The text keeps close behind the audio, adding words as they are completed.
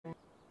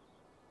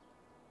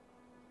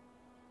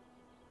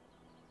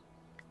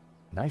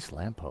Nice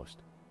lamppost.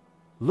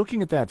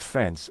 Looking at that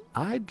fence,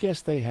 I'd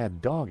guess they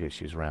had dog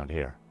issues around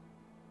here.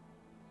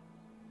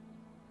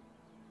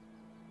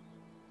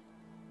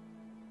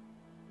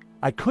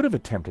 I could have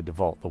attempted to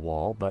vault the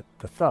wall, but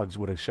the thugs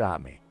would have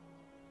shot me.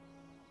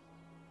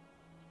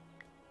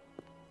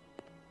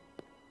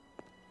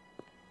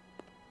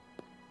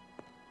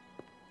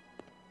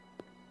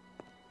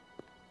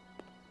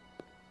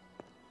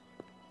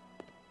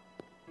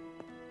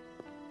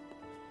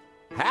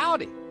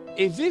 Howdy.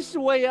 Is this the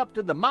way up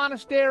to the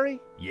monastery?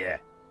 Yeah,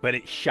 but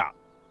it's shut.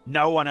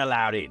 No one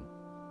allowed in.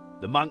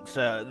 The monks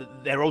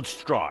they're on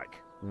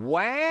strike.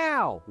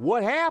 Wow.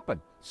 What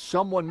happened?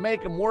 Someone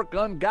make 'em work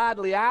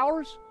ungodly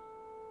hours?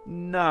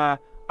 Nah,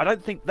 I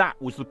don't think that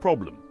was the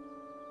problem.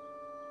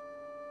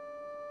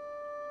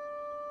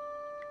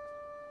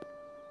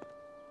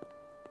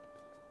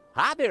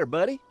 Hi there,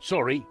 buddy.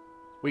 Sorry,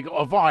 we got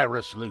a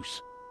virus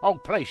loose. Whole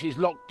place is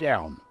locked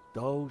down.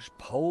 Those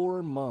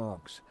poor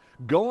monks.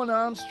 Going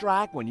on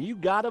strike when you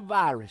got a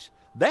virus.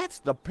 That's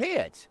the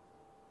pits.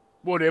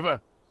 Whatever.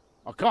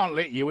 I can't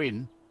let you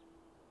in.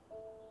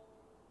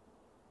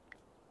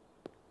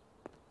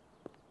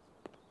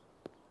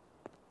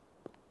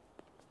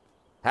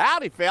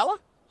 Howdy, fella.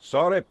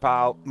 Sorry,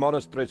 pal.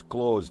 Monastery's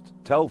closed.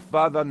 Till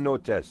further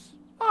notice.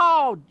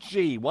 Oh,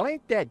 gee. Well,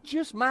 ain't that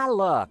just my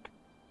luck?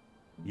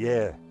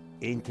 Yeah,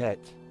 ain't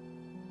it?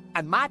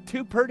 And my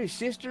two pretty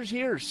sisters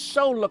here are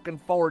so looking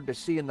forward to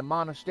seeing the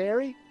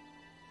monastery.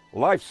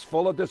 Life's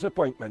full of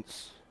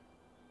disappointments.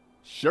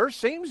 Sure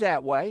seems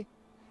that way.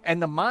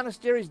 And the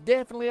monastery's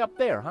definitely up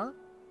there, huh?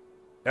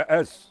 It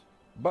is.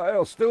 But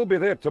it'll still be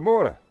there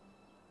tomorrow.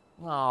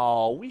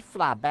 Oh, we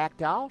fly back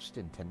to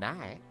Austin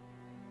tonight.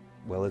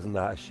 Well, isn't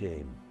that a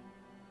shame?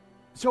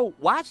 So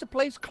why's the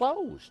place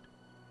closed?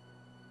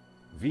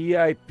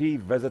 VIP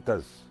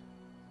visitors.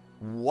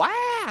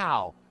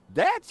 Wow,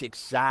 that's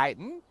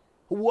exciting.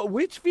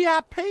 Which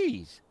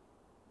VIPs?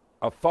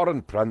 A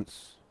foreign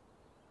prince.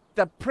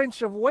 The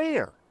Prince of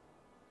where?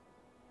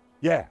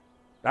 Yeah,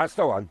 that's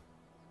the one.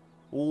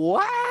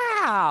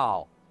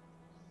 Wow!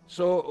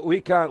 So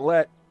we can't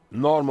let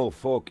normal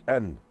folk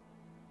in.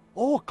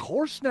 Oh, of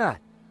course not.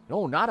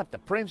 No, not if the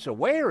Prince of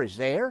where is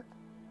there.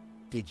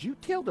 Did you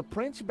tell the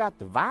prince about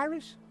the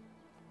virus?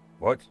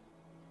 What?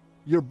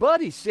 Your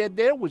buddy said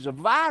there was a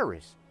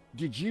virus.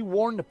 Did you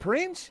warn the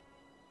prince?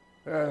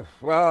 Well,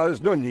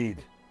 there's no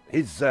need.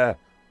 He's,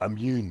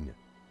 immune.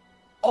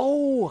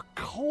 Oh, of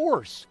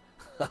course.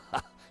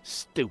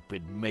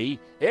 Stupid me.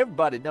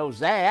 Everybody knows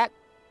that.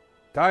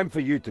 Time for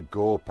you to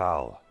go,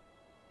 pal.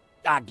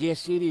 I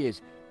guess it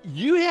is.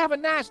 You have a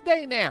nice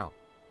day now.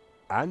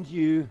 And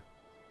you.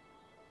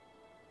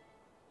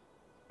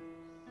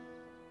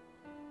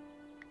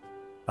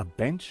 A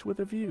bench with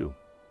a view.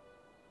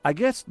 I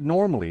guess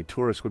normally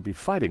tourists would be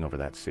fighting over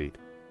that seat.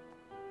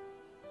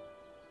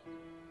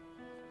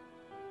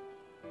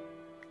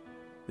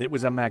 It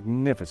was a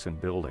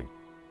magnificent building.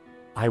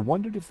 I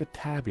wondered if the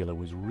tabula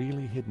was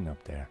really hidden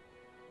up there.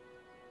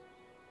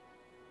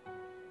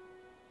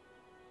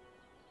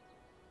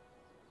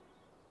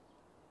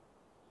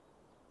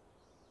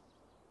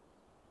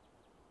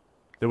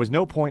 There was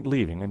no point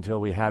leaving until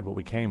we had what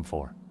we came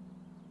for.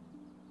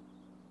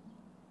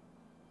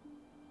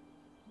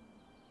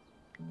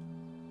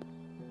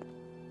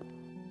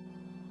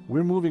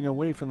 We're moving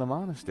away from the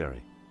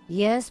monastery.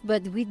 Yes,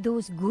 but with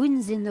those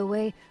goons in the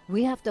way,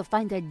 we have to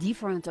find a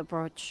different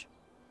approach.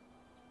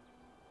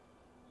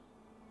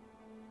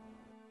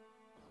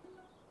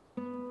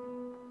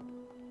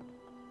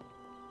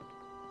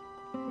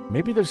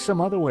 Maybe there's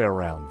some other way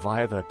around,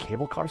 via the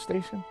cable car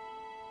station?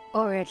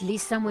 Or at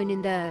least someone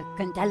in the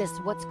can tell us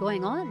what's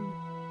going on.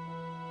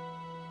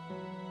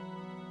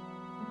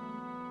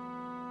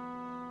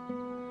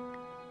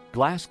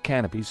 Glass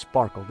canopies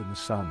sparkled in the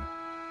sun.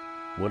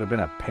 Would have been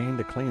a pain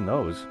to clean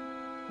those.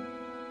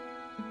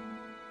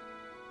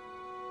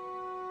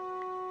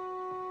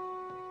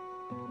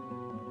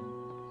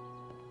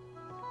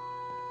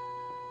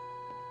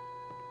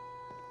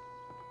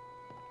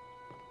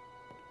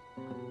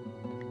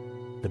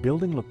 The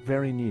building looked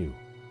very new.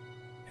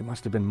 It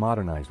must have been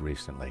modernized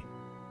recently.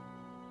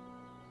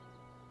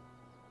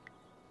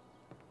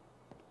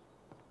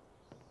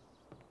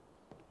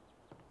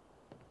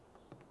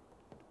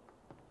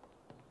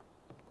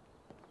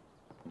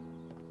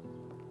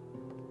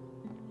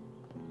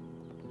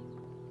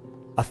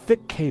 A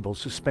thick cable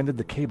suspended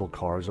the cable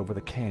cars over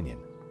the canyon.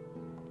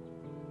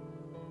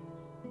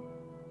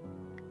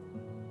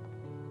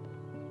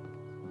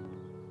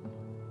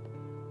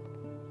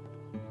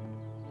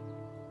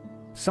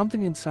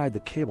 Something inside the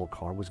cable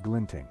car was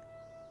glinting.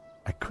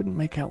 I couldn't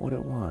make out what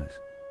it was.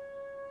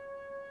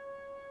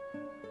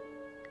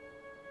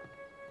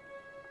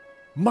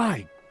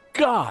 My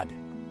God!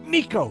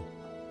 Nico!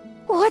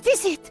 What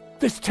is it?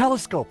 This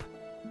telescope!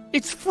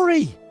 It's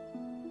free!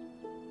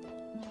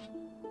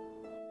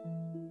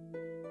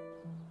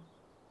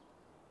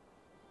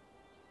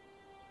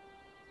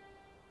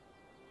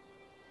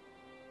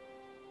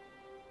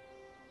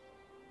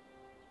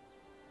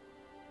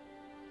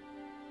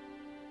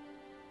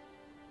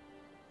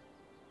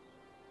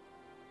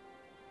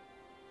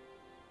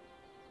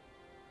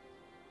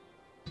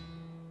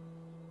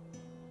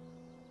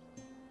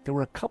 there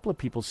were a couple of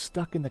people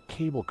stuck in the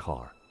cable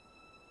car.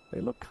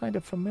 They looked kind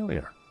of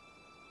familiar.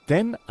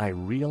 Then I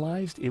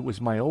realized it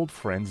was my old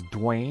friends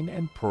Dwayne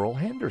and Pearl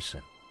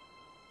Henderson.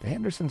 The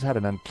Hendersons had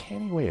an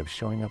uncanny way of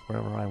showing up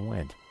wherever I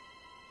went.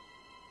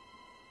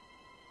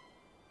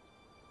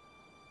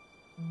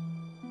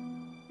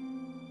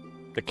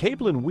 The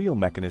cable and wheel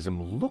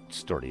mechanism looked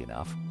sturdy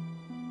enough,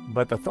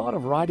 but the thought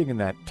of riding in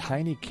that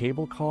tiny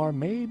cable car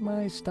made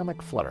my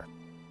stomach flutter.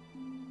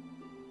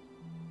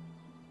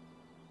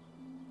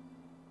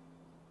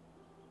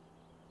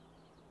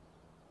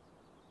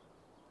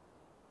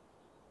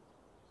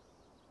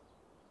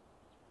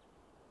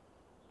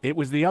 It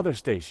was the other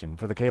station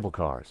for the cable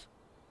cars.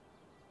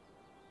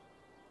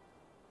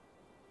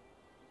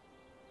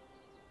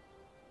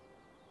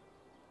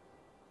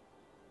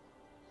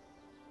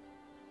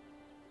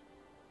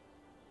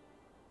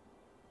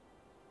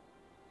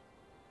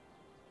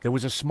 There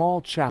was a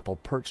small chapel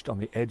perched on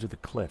the edge of the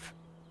cliff.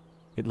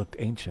 It looked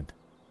ancient.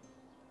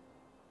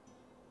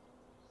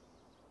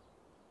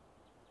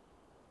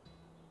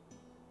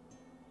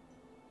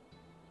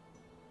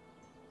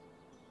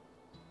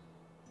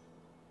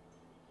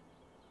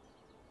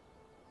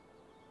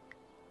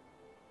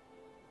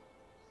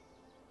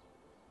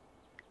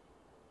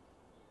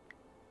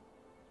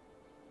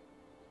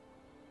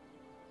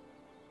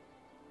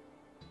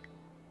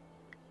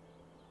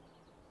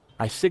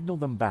 I signaled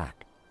them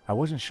back. I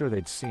wasn't sure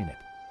they'd seen it.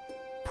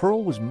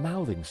 Pearl was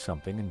mouthing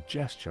something and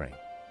gesturing.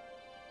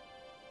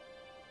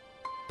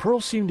 Pearl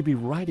seemed to be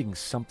writing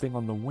something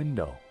on the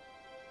window.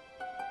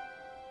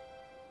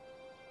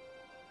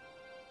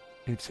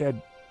 It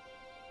said,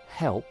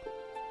 "Help,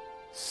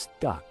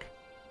 stuck.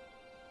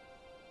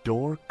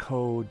 Door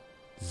code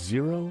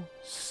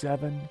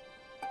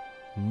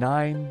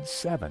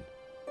 0797.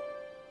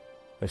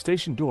 The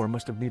station door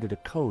must have needed a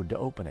code to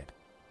open it.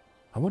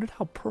 I wondered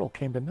how Pearl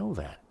came to know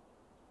that.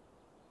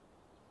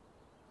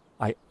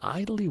 I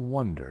idly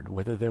wondered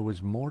whether there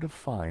was more to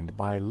find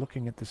by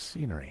looking at the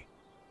scenery.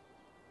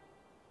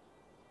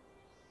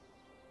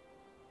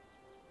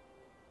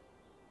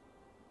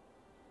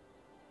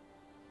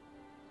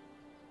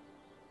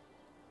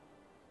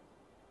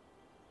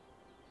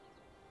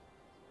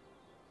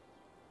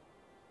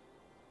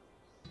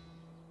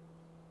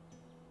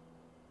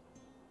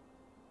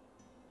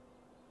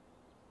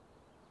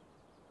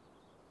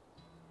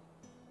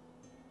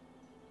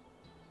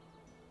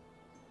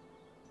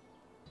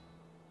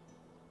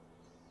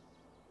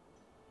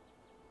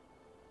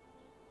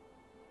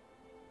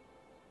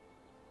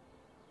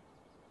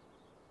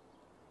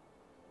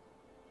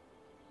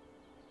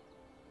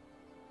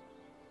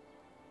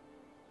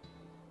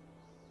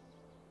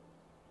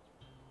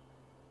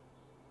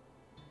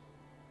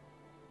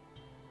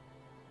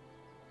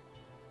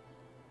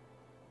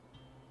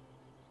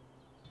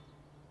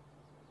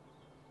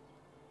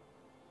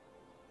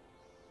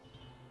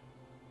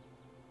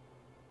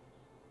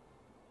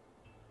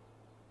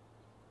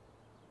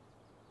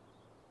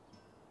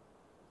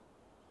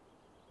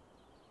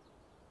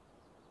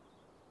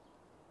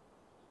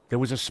 There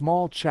was a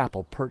small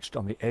chapel perched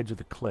on the edge of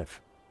the cliff.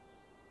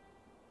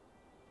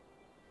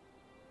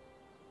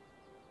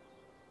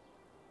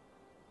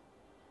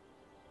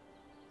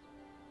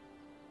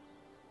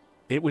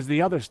 It was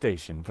the other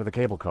station for the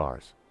cable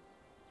cars.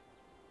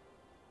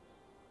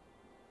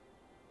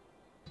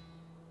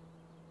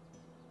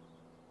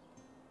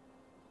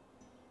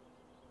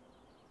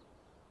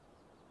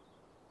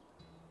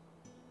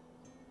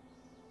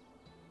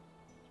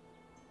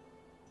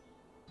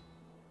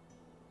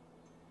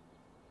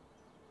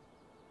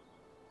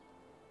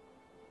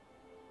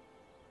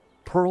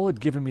 Pearl had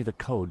given me the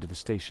code to the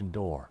station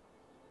door.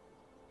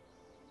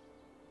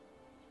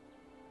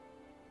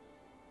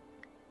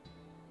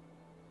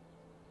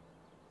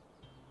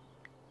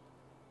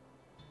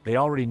 They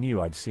already knew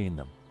I'd seen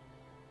them.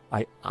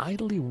 I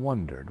idly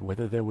wondered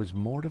whether there was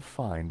more to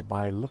find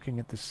by looking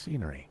at the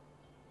scenery.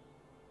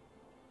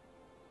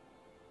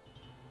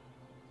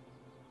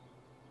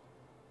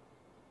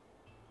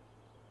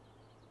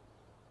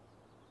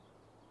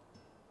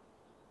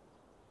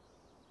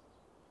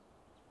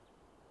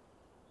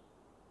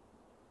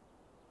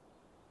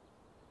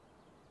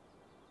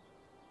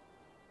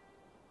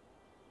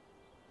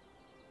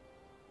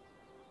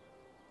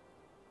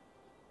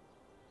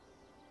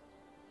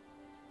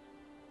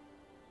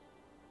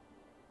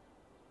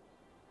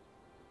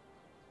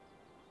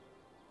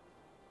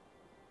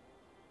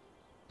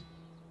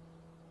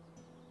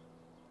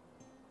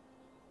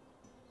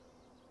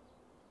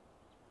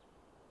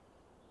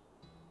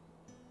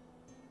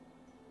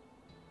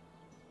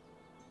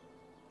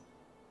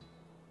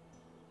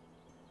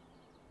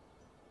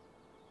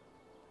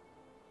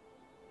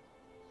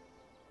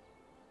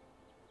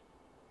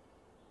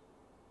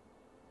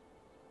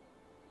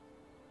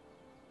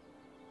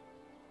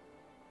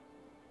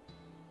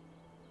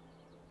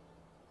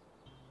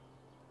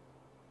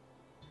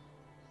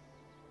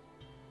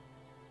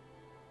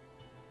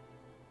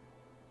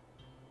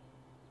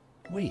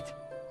 Wait,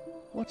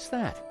 what's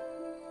that?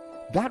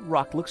 That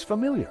rock looks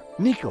familiar.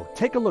 Nico,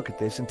 take a look at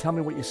this and tell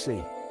me what you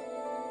see.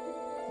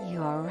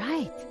 You're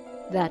right.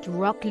 That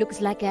rock looks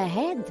like a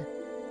head.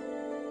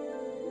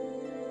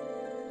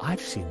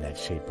 I've seen that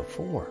shape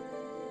before.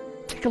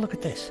 Take a look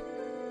at this.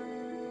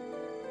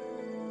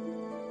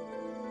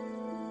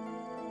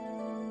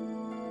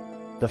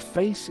 The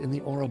face in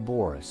the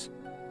Ouroboros,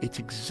 it's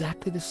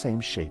exactly the same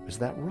shape as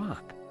that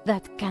rock.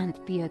 That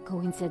can't be a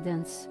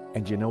coincidence.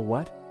 And you know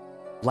what?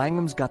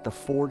 Langham's got the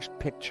forged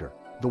picture,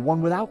 the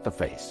one without the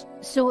face.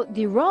 So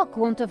the rock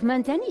won't have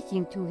meant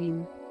anything to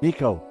him.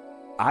 Nico,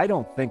 I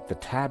don't think the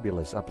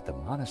tabula's up at the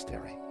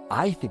monastery.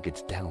 I think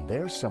it's down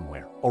there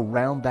somewhere,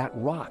 around that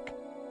rock.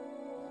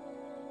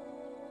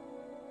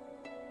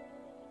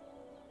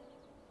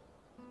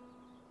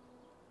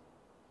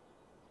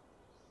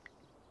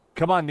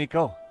 Come on,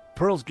 Nico.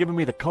 Pearl's giving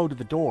me the code to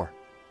the door.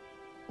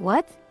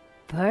 What?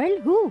 Pearl?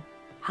 Who?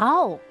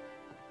 How?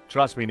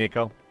 Trust me,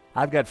 Nico.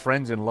 I've got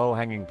friends in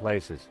low-hanging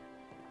places.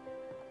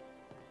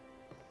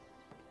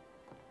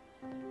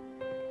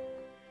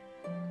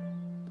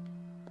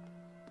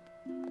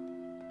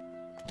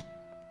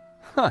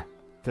 Huh.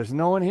 There's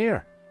no one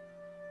here.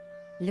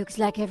 Looks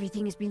like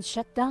everything has been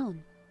shut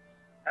down.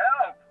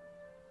 Help!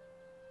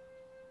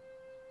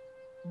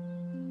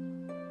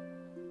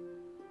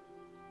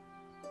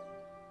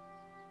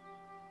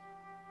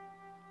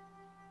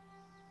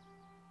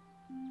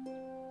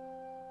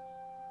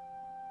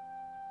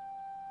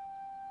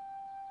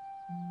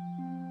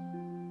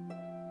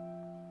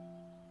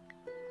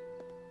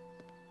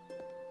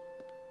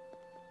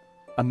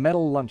 A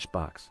metal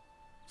lunchbox.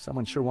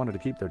 Someone sure wanted to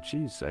keep their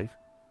cheese safe.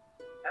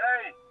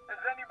 Hey, is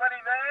anybody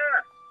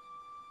there?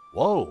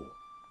 Whoa!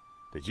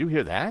 Did you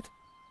hear that?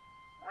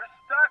 We're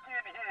stuck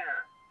in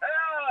here.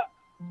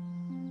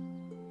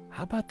 Help!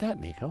 How about that,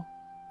 Nico?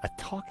 A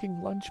talking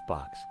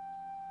lunchbox.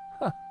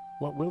 Huh.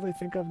 What will they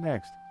think of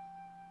next?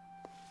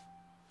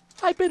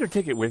 I better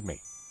take it with me.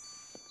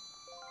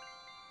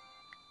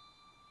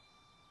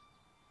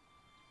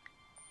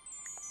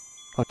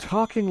 A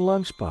talking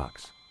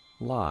lunchbox.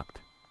 Locked.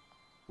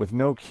 With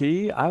no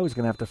key, I was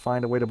going to have to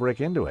find a way to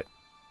break into it.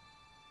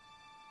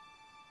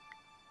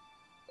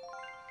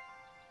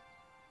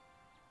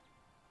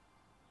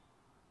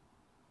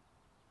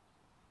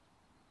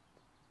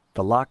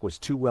 The lock was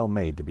too well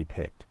made to be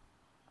picked.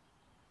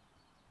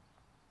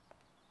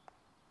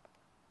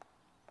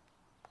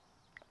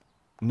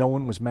 No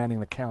one was manning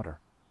the counter.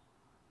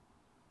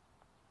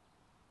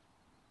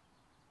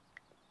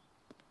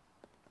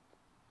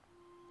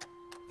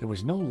 There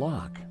was no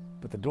lock,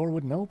 but the door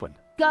wouldn't open.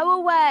 Go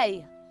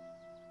away!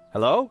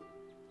 Hello?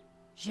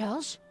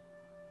 Georges?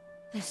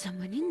 There's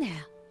someone in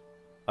there.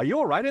 Are you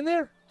all right in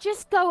there?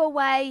 Just go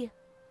away!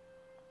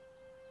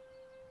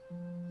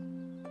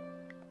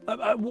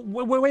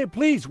 Wait,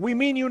 please. We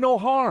mean you no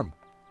harm.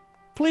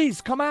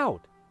 Please, come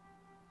out.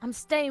 I'm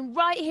staying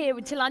right here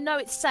until I know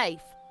it's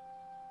safe.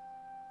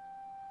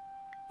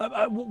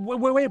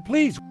 Wait,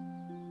 please.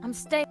 I'm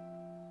staying...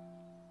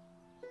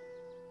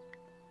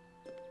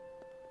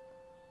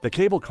 The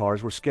cable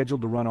cars were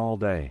scheduled to run all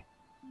day.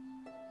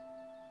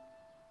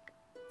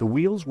 The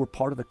wheels were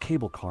part of the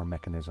cable car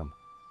mechanism.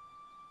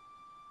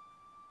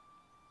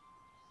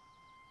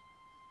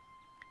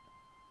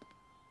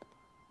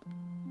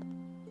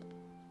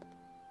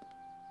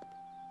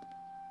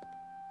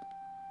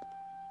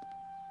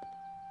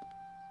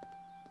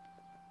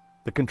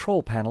 The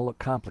control panel looked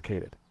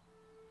complicated.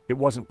 It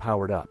wasn't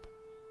powered up,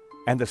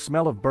 and the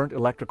smell of burnt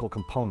electrical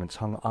components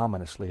hung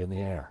ominously in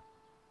the air.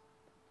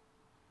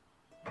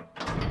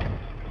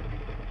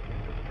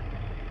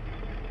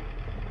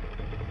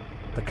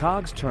 The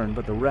cogs turned,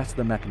 but the rest of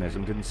the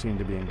mechanism didn't seem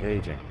to be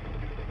engaging.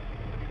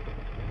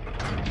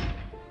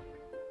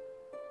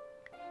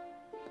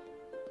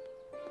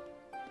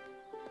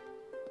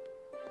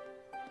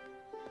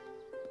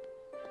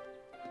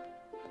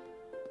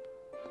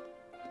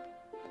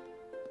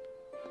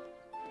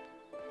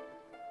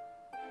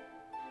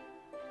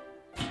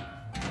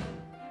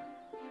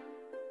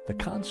 The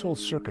console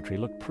circuitry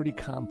looked pretty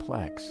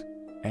complex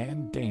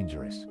and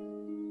dangerous.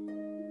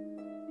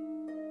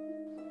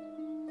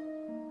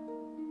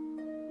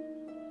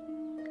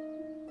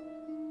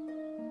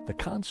 The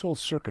console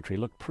circuitry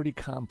looked pretty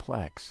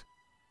complex.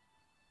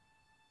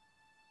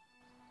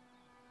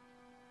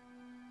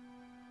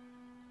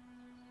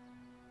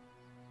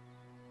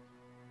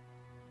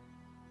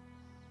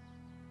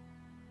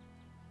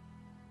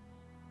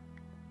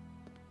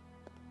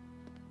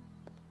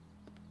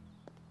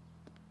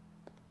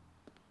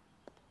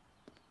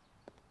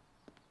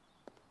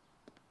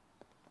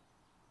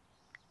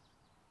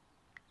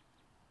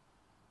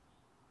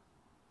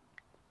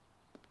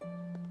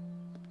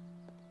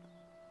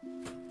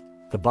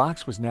 The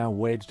box was now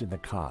wedged in the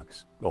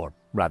cogs, or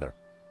rather,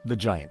 the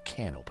giant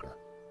can opener.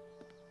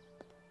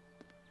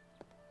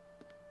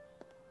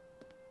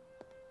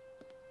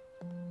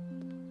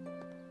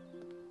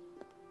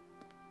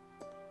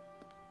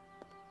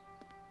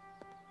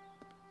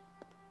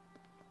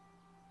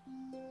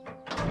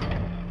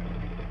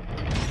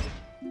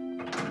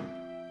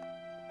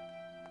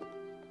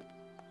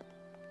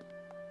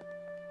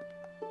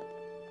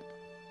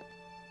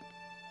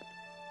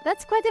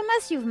 That's quite a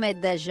mess you've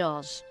made there,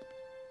 Georges.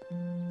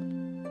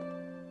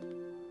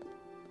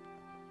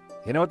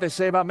 You know what they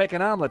say about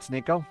making omelets,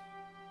 Nico?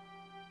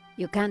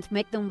 You can't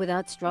make them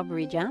without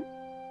strawberry jam?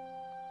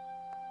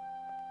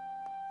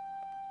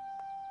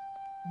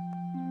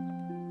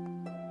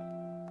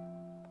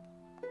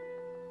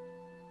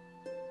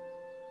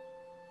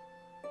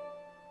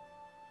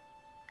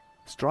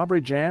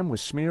 Strawberry jam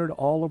was smeared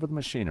all over the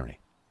machinery.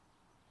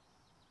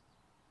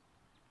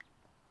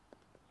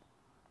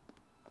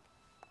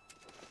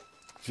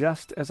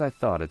 Just as I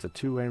thought, it's a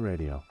two-way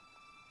radio.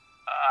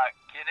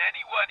 Can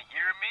anyone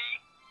hear me?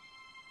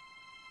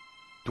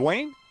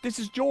 Dwayne, this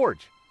is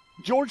George.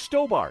 George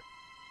Stobart.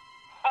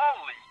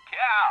 Holy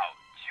cow,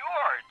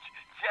 George,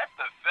 just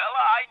the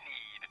fella I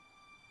need.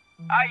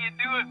 How you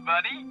doing,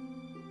 buddy?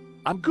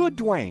 I'm good,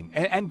 Dwayne.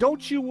 And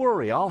don't you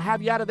worry, I'll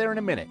have you out of there in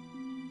a minute.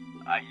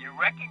 You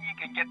reckon you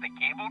can get the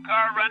cable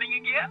car running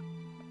again?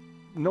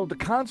 No, the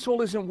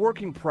console isn't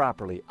working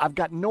properly. I've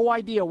got no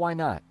idea why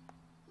not.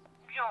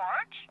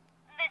 George,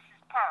 this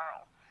is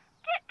Pearl.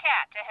 Get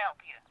Kat to help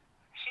you.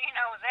 She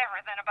knows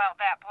everything about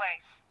that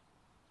place.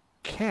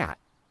 Kat?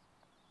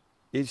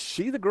 Is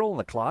she the girl in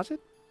the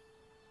closet?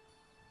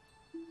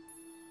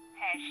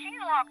 Has she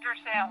locked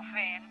herself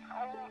in?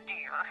 Oh,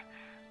 dear.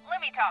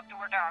 Let me talk to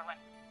her, darling.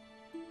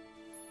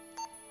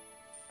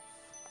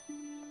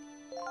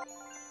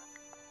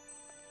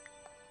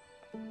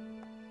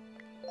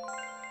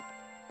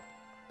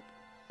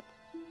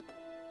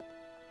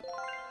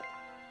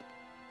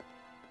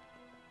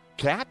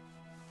 Kat?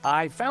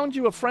 I found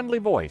you a friendly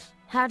voice.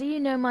 How do you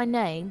know my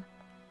name?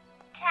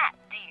 Kat,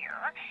 dear,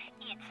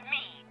 it's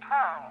me,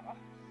 Pearl.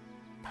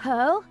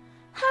 Pearl?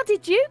 How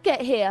did you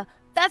get here?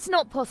 That's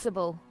not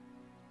possible.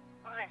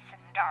 Listen,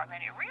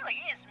 darling, it really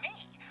is me.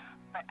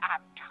 But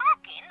I'm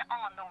talking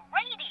on the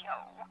radio.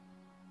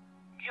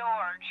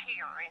 George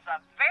here is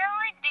a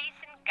very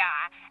decent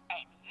guy,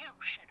 and you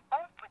should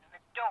open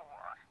the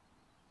door.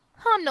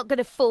 I'm not going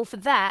to fall for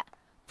that.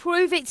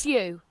 Prove it's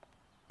you.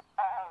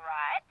 All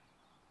right.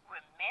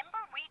 Remember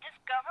we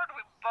discovered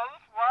we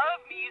both love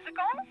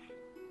musicals?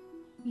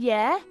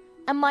 Yeah?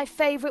 And my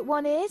favourite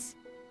one is?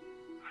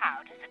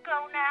 How does it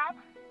go now?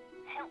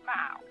 Help me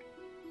out.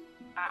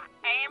 I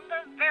am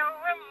the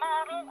very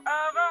model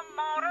of a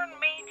modern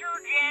major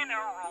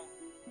general.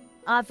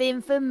 Of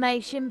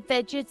information,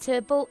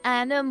 vegetable,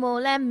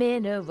 animal, and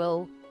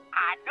mineral.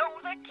 I know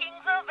the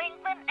kings of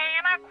England,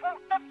 and I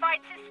quote the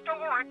fights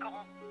historical.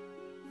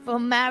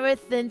 From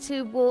Marathon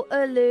to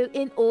Waterloo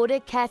in order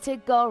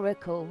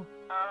categorical.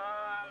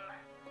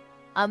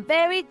 I'm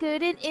very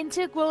good in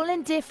integral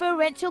and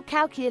differential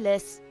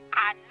calculus.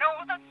 I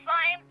know the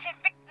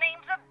scientific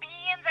names of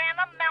beings and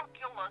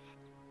homunculus.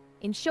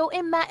 In short,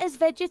 it matters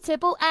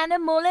vegetable,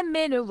 animal, and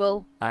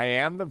mineral. I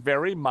am the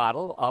very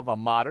model of a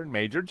modern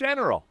major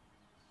general.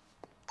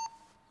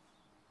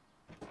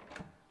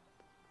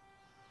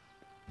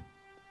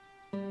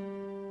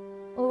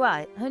 All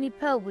right, only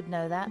Pearl would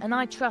know that, and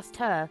I trust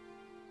her.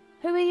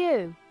 Who are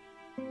you?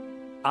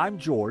 I'm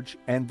George,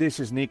 and this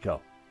is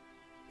Nico.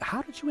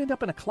 How did you end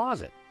up in a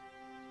closet?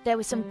 There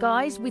were some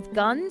guys with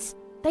guns.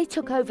 They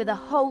took over the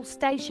whole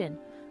station.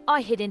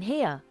 I hid in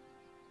here.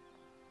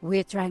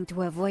 We're trying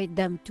to avoid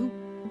them too.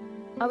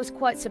 I was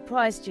quite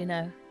surprised, you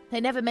know. They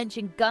never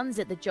mentioned guns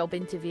at the job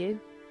interview.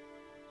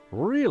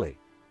 Really?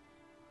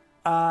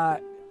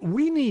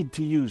 We need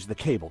to use the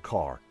cable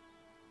car.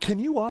 Can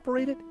you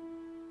operate it?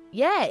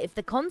 Yeah, if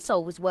the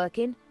console was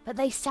working, but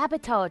they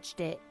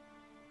sabotaged it.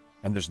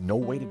 And there's no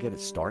way to get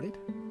it started?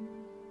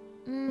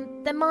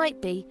 There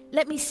might be.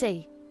 Let me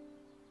see.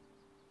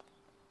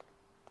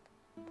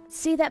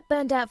 See that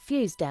burned out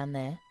fuse down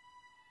there?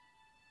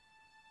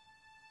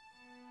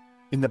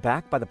 In the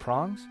back by the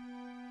prongs?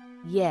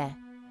 Yeah.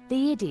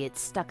 The idiots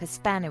stuck a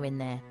spanner in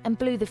there and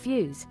blew the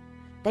fuse.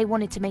 They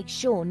wanted to make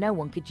sure no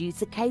one could use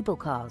the cable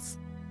cars.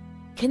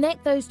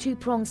 Connect those two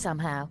prongs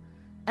somehow,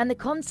 and the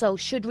console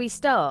should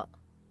restart.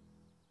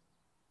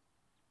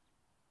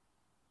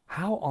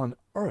 How on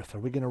earth are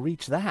we going to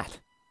reach that?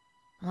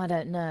 I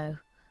don't know.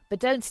 But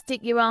don't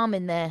stick your arm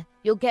in there.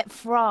 You'll get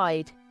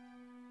fried.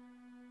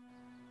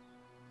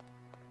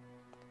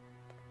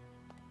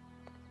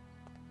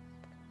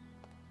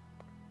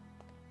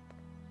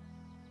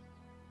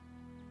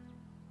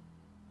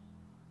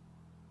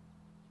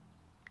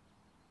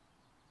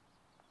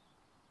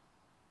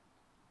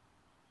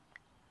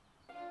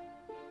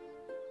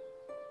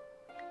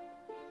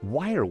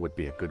 Wire would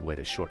be a good way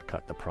to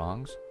shortcut the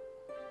prongs.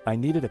 I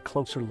needed a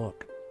closer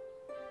look.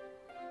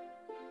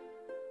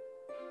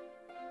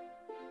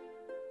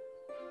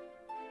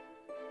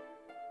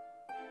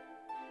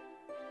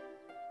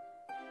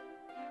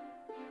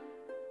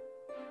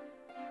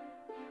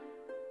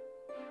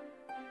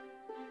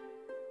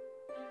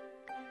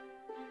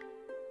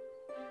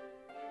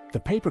 The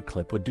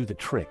paperclip would do the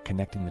trick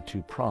connecting the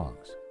two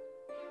prongs.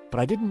 But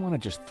I didn't want to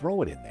just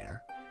throw it in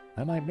there.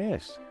 I might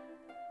miss.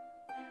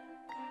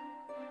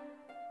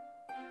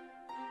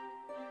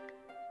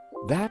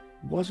 That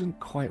wasn't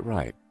quite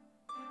right.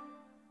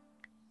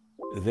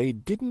 They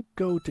didn't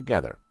go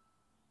together.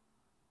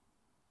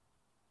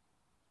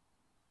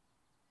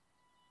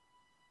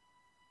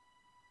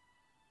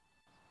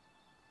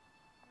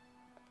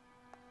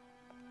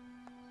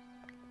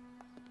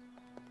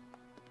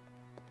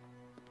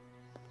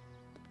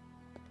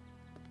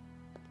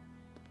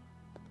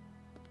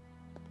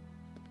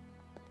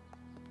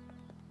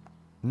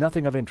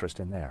 nothing of interest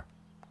in there.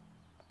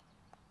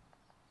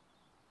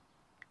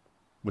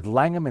 With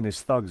Langham and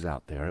his thugs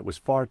out there, it was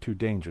far too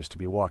dangerous to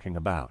be walking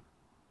about.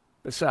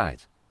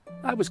 Besides,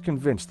 I was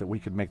convinced that we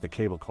could make the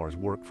cable cars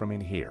work from in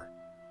here.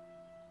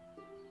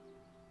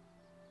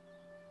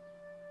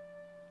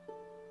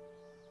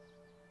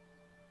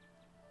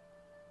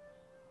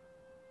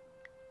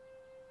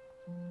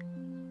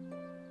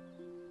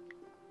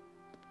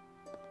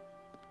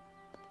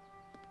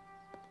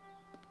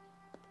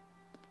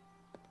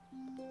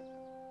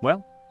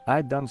 Well,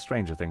 I'd done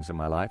stranger things in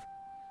my life.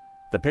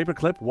 The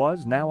paperclip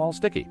was now all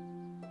sticky.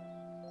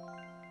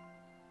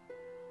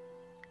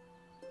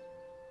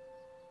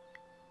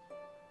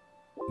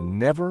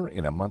 Never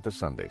in a month of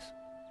Sundays.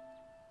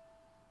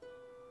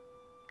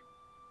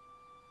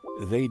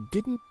 They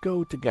didn't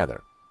go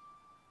together.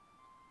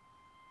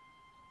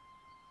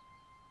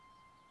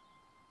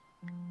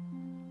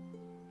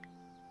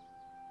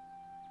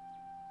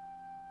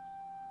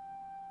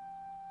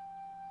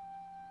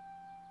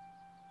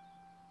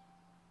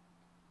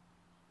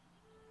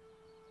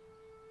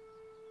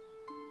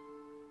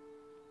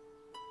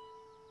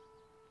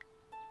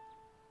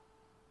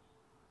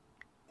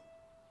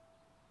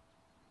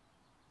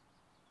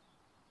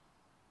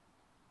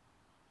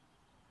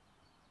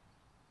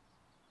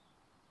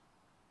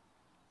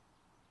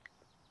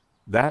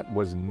 That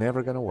was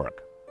never going to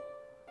work.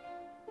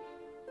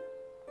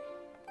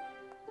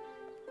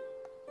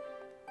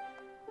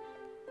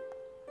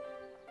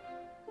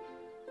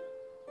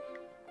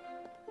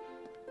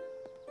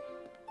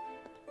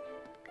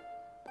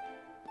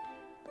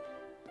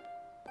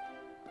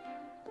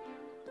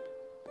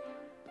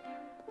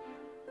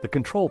 The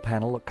control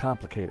panel looked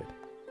complicated.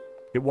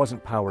 It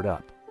wasn't powered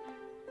up.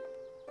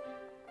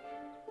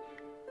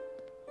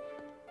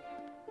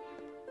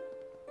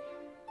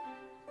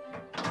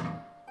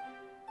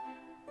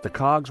 The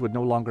cogs would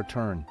no longer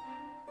turn.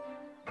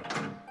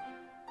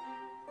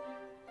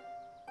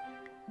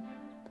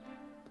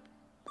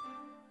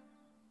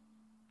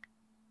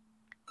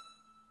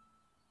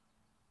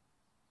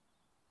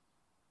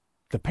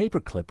 The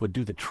paperclip would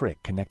do the trick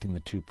connecting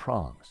the two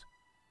prongs.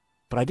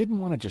 But I didn't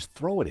want to just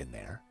throw it in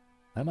there.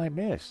 I might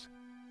miss.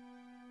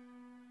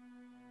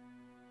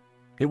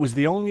 It was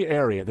the only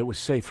area that was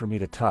safe for me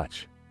to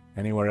touch.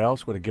 Anywhere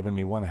else would have given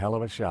me one hell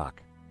of a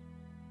shock.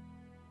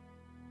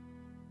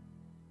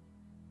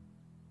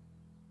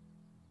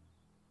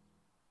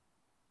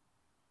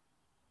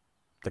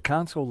 The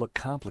console looked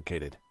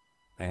complicated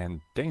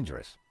and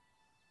dangerous.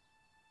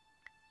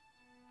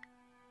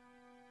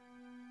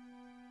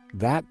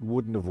 That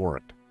wouldn't have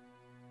worked.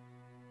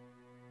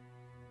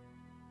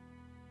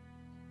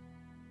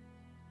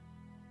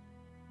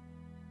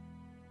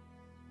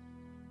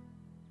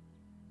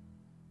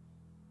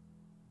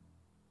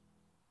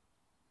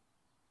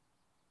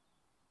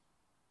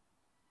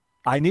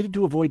 I needed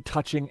to avoid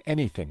touching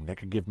anything that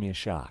could give me a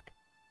shock.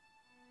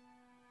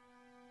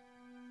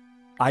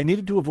 I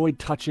needed to avoid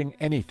touching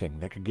anything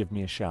that could give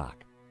me a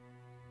shock.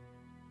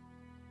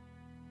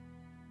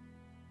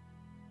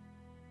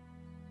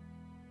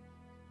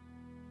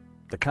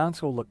 The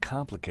console looked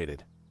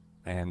complicated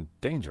and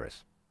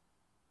dangerous.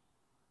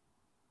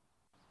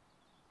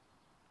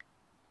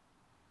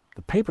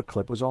 The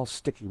paperclip was all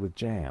sticky with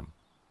jam.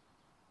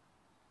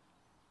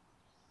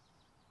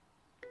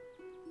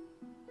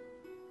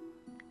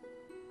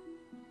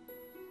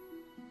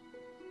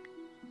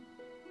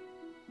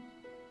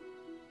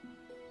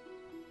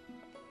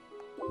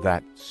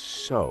 That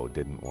so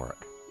didn't work.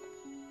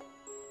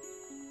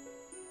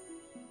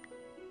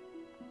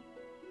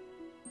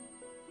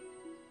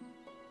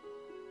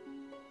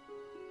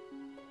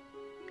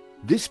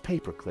 This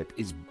paperclip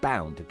is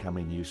bound to come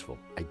in useful.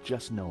 I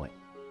just know it.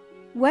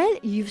 Well,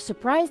 you've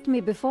surprised me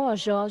before,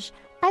 George.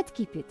 I'd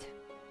keep it.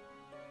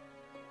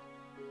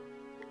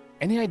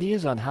 Any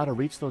ideas on how to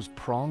reach those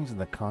prongs in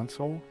the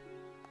console?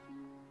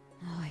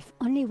 Oh, if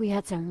only we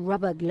had some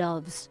rubber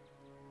gloves.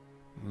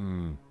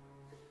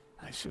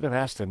 I should have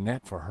asked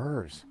Annette for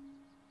hers.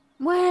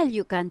 Well,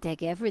 you can't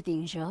take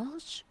everything,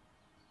 George.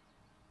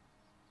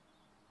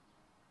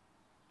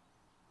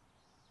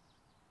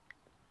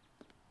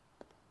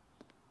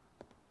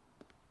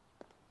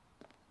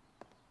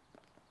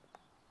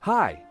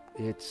 Hi,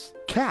 it's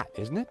Kat,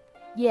 isn't it?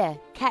 Yeah,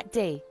 Cat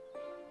D.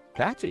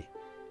 Patsy.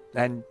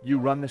 And you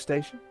run the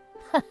station?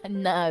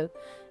 No,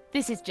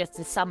 this is just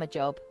a summer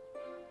job.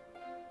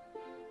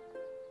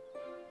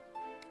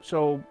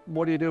 So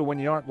what do you do when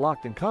you aren't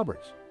locked in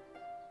cupboards?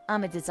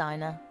 I'm a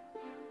designer.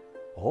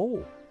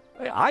 Oh,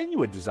 I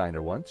knew a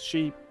designer once.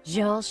 She...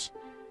 George,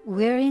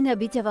 we're in a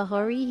bit of a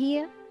hurry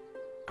here.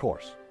 Of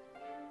course.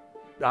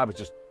 I was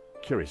just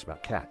curious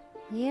about Kat.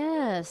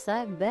 Yes,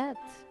 I bet.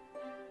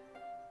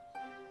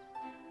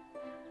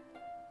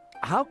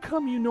 How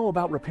come you know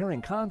about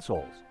repairing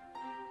consoles?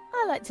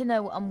 I like to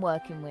know what I'm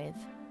working with.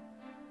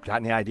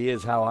 Got any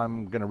ideas how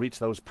I'm going to reach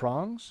those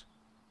prongs?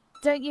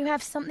 Don't you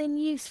have something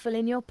useful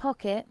in your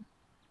pocket?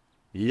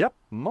 Yep,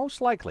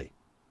 most likely.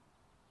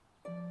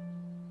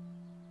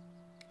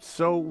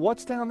 So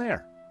what's down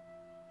there?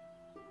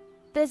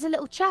 There's a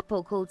little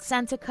chapel called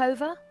Santa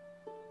Cova.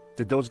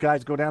 Did those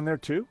guys go down there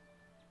too?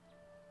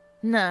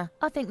 Nah,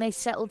 I think they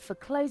settled for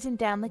closing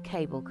down the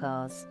cable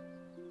cars.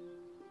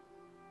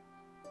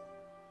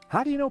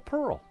 How do you know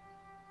Pearl?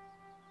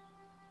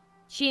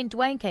 She and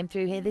Dwayne came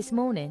through here this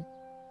morning.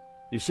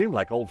 You seem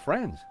like old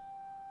friends.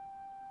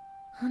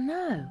 I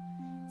know.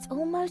 It's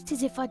almost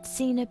as if I'd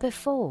seen her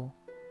before.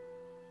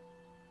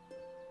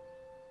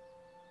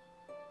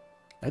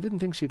 I didn't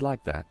think she'd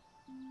like that.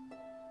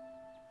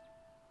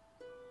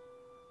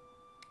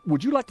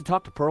 Would you like to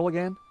talk to Pearl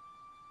again?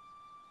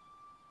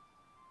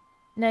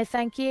 No,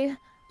 thank you.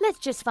 Let's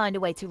just find a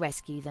way to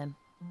rescue them.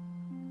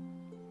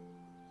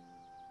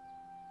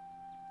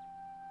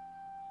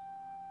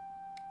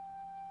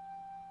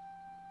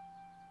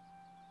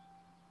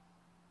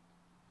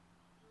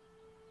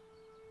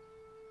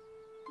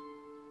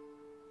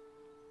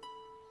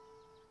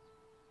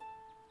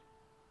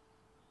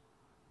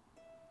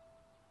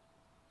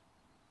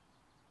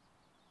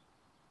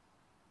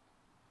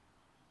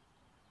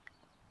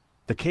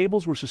 The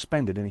cables were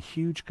suspended in a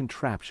huge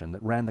contraption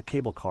that ran the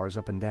cable cars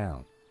up and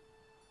down.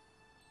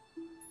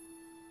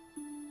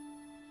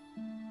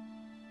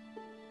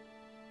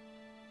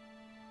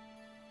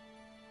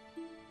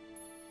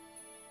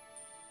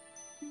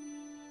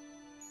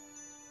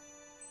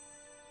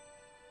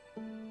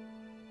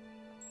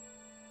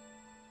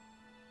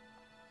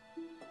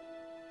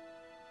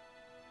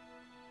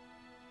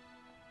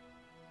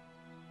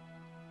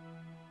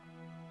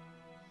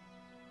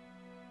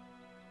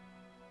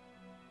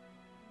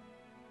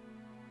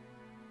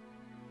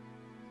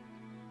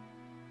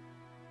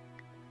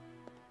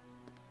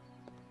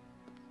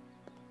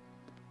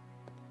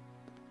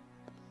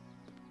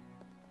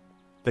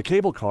 The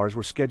cable cars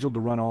were scheduled to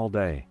run all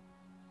day.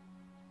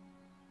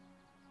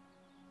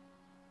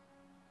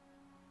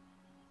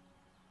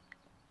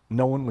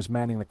 No one was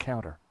manning the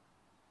counter.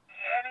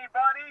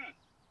 Anybody?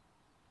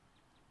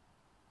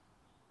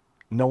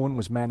 No one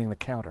was manning the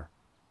counter.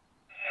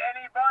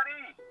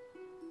 Anybody?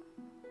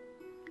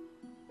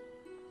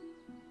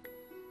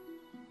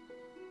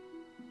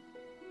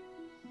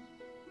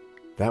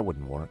 That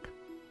wouldn't work.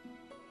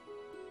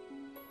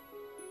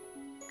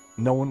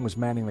 No one was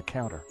manning the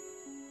counter.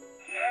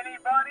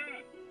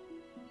 Anybody?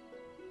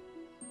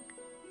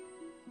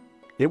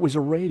 It was a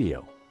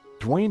radio.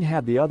 Dwayne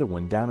had the other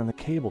one down in the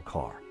cable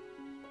car.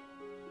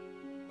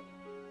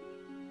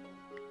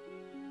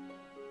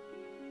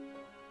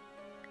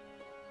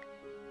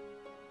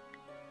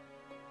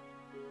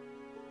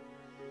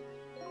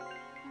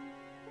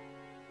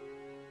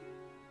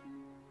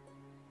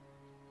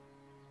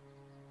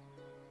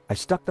 I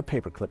stuck the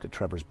paperclip to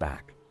Trevor's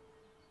back.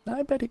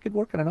 I bet he could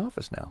work in an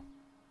office now.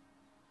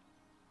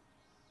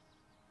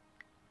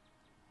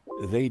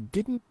 They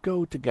didn't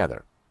go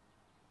together.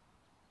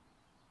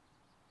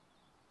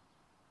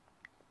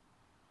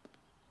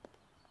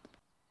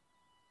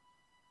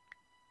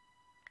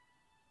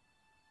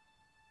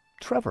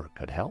 Trevor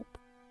could help,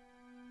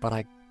 but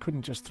I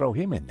couldn't just throw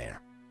him in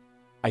there.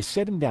 I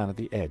set him down at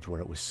the edge where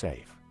it was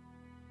safe.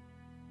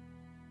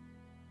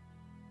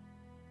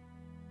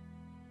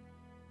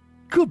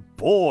 Good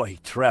boy,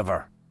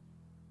 Trevor.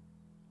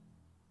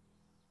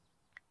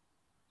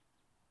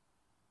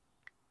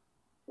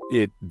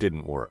 It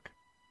didn't work.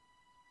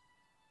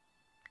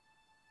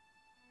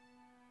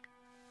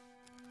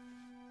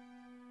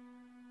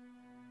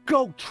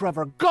 Go,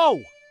 Trevor,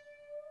 go!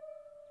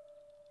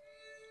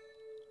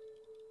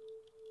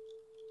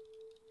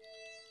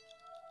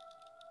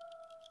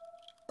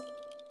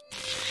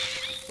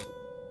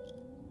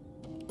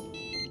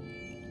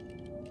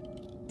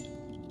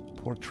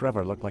 Poor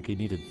Trevor looked like he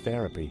needed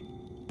therapy,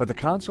 but the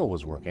console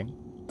was working.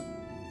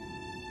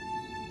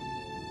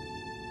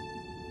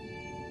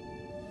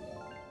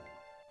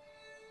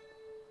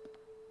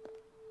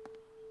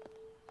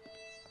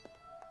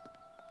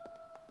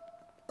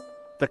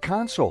 The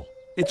console,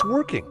 it's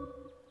working.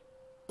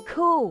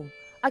 Cool.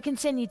 I can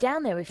send you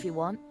down there if you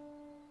want.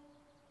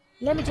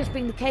 Let me just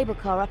bring the cable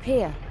car up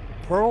here.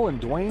 Pearl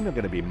and Dwayne are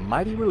going to be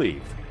mighty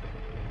relieved.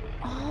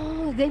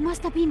 Oh, they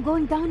must have been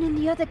going down in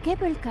the other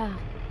cable car.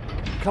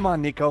 Come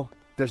on, Nico.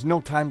 There's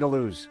no time to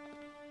lose.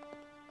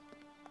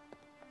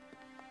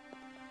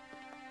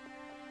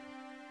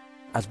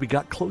 As we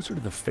got closer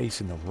to the face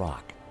in the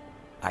rock,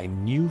 I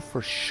knew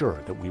for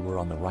sure that we were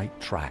on the right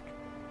track.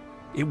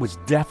 It was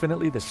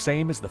definitely the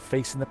same as the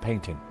face in the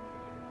painting,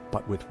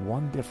 but with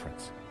one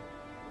difference.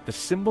 The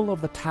symbol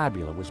of the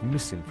tabula was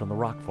missing from the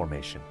rock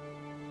formation.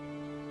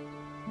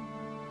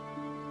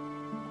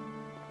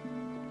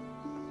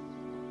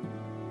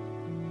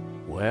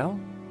 Well,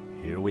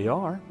 here we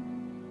are.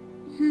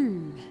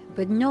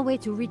 But no way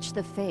to reach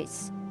the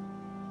face.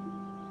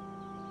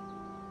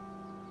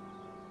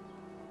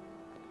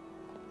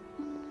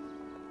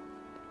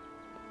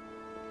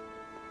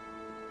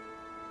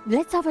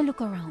 Let's have a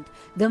look around.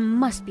 There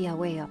must be a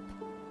way up.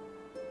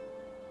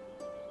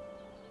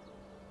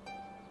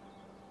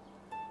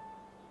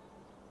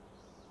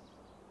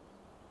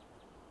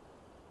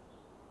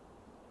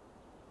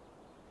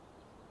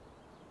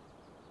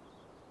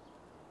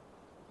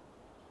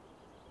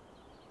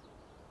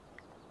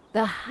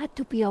 There had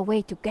to be a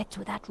way to get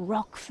to that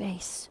rock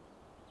face.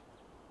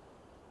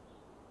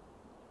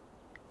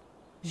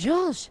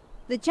 Georges,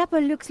 the chapel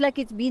looks like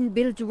it's been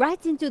built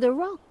right into the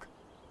rock.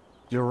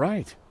 You're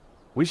right.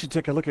 We should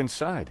take a look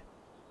inside.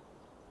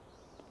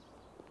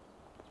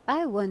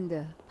 I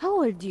wonder,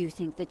 how old do you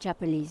think the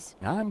chapel is?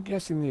 I'm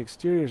guessing the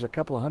exterior's a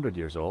couple of 100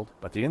 years old,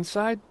 but the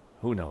inside?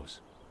 Who knows?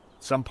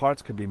 Some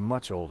parts could be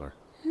much older.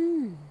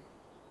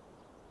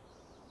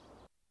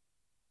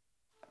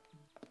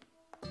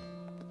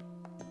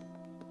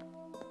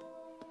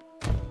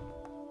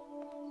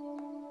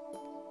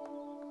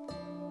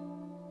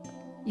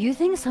 You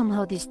think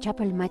somehow this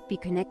chapel might be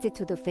connected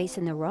to the face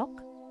in the rock?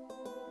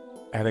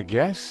 At a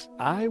guess,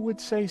 I would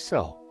say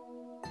so.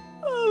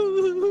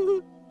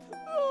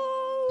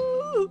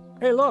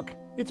 Hey, look!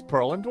 It's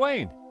Pearl and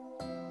Dwayne.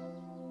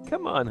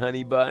 Come on,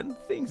 honey bun.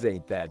 Things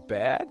ain't that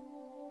bad.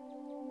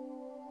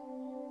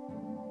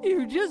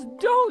 You just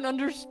don't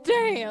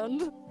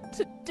understand.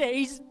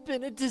 Today's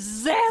been a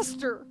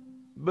disaster.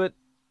 But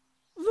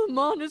the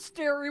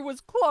monastery was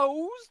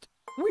closed.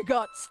 We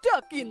got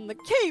stuck in the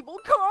cable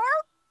car.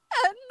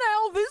 And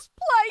now this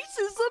place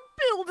is a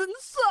building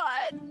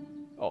site.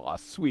 Aw,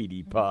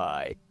 sweetie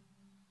pie.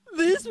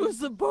 This was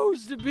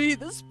supposed to be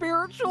the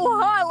spiritual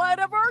highlight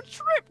of our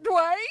trip,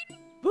 Dwayne.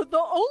 But the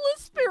only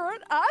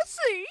spirit I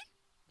see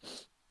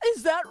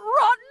is that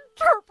rotten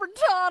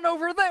turpentine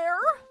over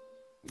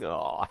there.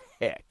 Aw,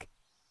 heck.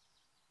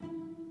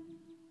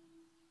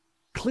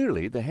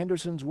 Clearly, the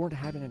Hendersons weren't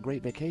having a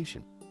great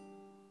vacation.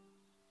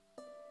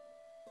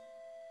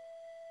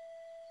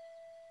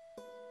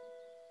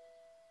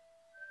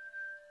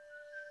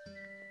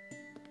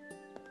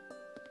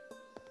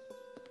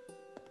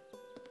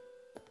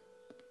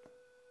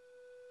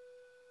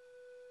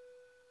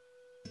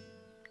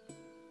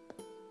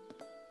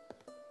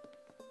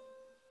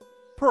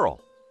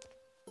 Pearl.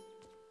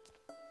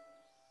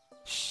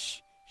 Shh,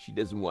 she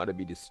doesn't want to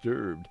be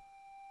disturbed.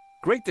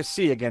 Great to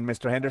see you again,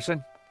 Mr.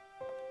 Henderson.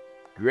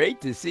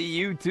 Great to see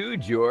you too,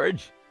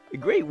 George.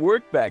 Great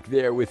work back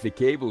there with the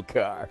cable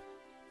car.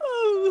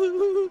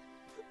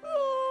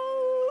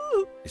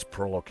 Is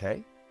Pearl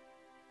okay?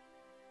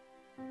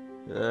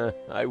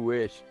 I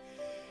wish.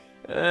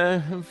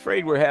 I'm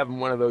afraid we're having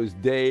one of those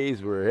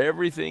days where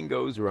everything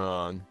goes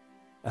wrong.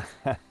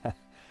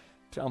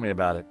 Tell me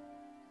about it.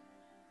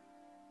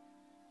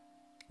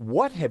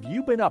 What have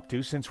you been up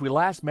to since we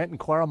last met in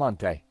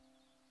Quaramonte?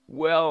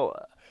 Well,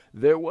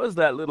 there was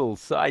that little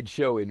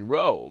sideshow in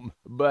Rome,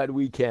 but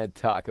we can't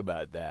talk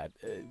about that.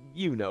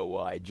 You know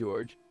why,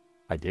 George.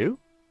 I do?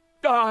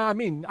 I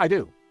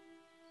do.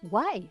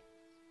 Why?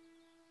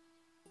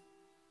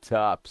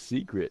 Top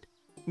secret.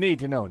 Need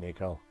to know,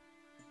 Nico.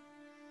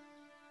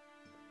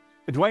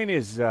 Dwayne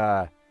is,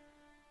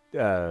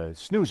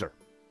 snoozer.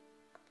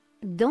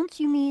 Don't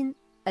you mean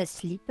a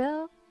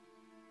sleeper?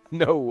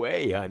 No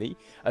way, honey.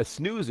 A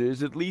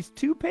snoozer's at least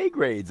 2 pay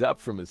grades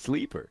up from a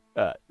sleeper.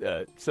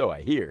 So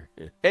I hear.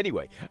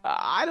 Anyway,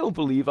 I don't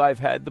believe I've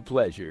had the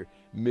pleasure,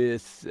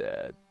 Miss,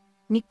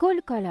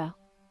 Nicole Collard.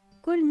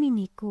 Call me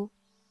Nico.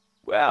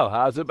 Well,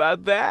 how's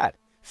about that?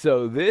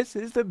 So this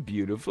is the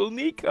beautiful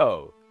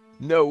Nico.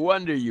 No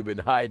wonder you've been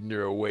hiding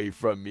her away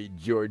from me,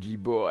 Georgie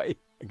boy.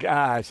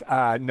 Gosh,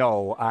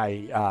 no,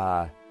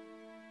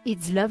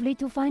 It's lovely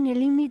to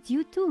finally meet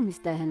you too,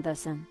 Mr.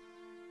 Henderson.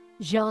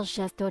 Georges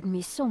has told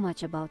me so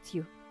much about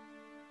you.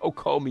 Oh,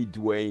 call me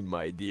Dwayne,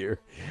 my dear.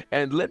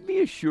 And let me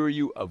assure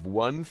you of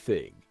one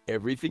thing.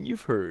 Everything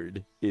you've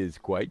heard is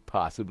quite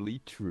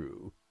possibly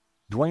true.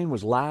 Dwayne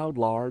was loud,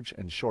 large,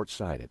 and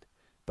short-sighted,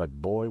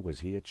 but boy was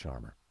he a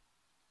charmer.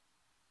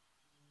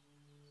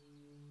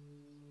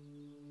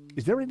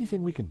 Is there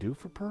anything we can do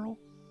for Pearl?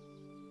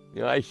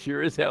 I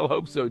sure as hell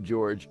hope so,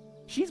 George.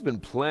 She's been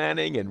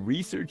planning and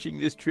researching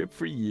this trip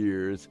for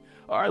years,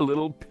 our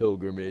little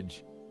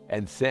pilgrimage.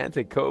 And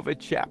Santa Cova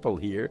Chapel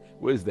here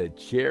was the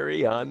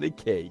cherry on the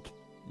cake.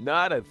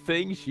 Not a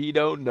thing she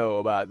don't know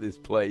about this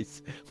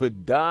place.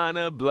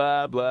 Madonna,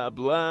 blah, blah,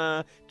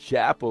 blah.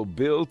 Chapel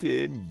built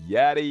in,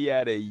 yada,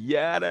 yada,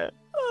 yada.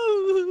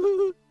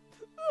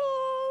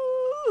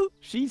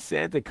 She's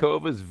Santa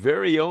Cova's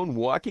very own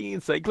walking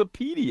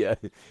encyclopedia.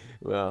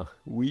 Well,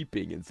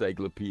 weeping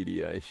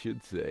encyclopedia, I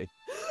should say.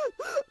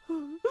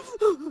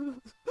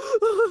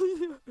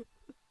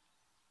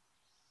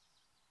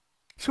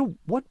 So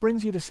what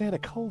brings you to Santa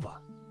Cova?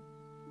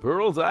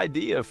 Pearl's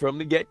idea from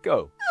the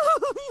get-go.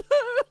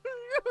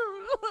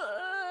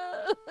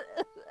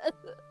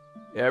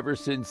 Ever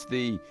since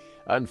the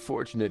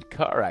unfortunate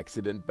car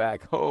accident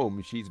back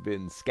home, she's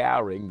been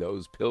scouring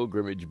those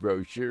pilgrimage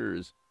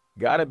brochures.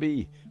 Gotta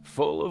be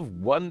full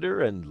of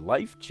wonder and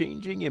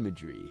life-changing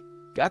imagery.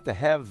 Got to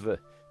have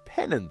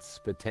penance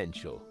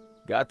potential.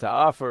 Got to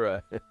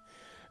offer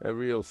a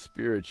real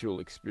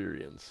spiritual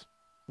experience.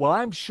 Well,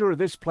 I'm sure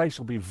this place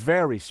will be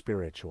very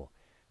spiritual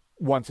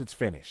once it's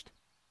finished.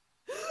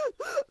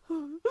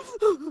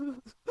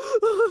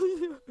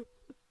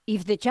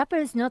 If the chapel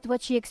is not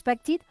what she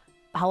expected,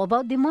 how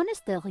about the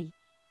monastery?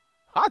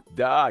 Hot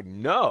dog,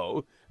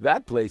 no.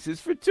 That place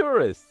is for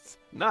tourists,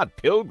 not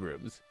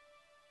pilgrims.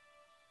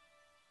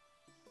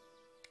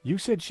 You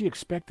said she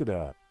expected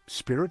a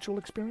spiritual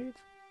experience?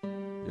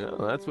 Well,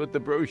 that's what the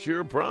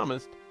brochure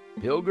promised.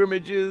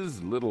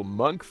 Pilgrimages, little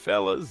monk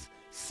fellas,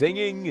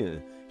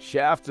 singing,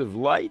 shafts of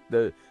light,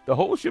 the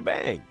whole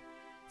shebang.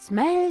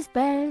 Smells,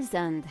 bells,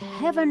 and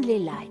heavenly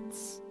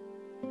lights.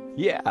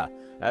 Yeah,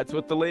 that's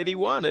what the lady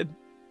wanted.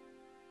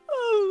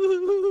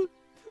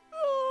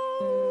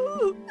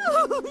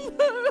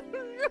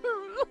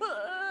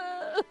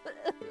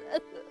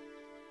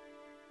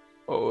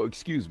 Oh,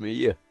 excuse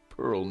me,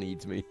 Pearl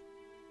needs me.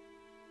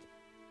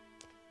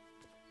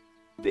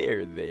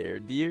 There,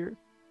 dear.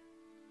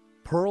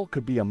 Pearl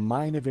could be a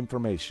mine of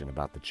information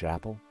about the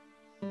chapel,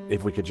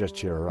 if we could just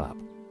cheer her up.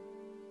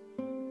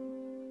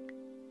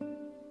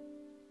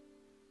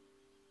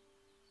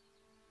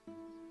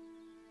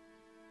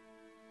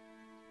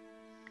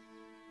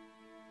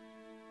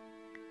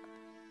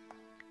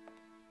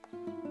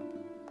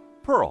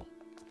 Pearl.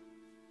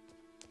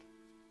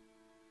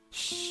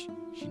 Shh,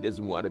 she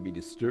doesn't want to be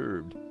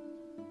disturbed.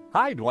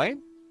 Hi, Dwayne.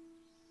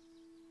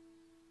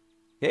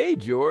 Hey,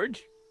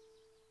 George.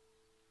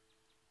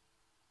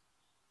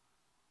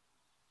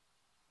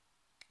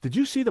 Did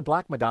you see the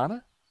Black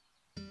Madonna?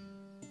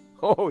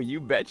 Oh, you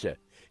betcha.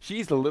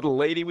 She's the little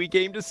lady we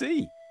came to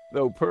see,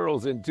 though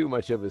Pearl's in too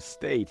much of a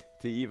state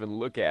to even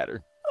look at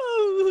her.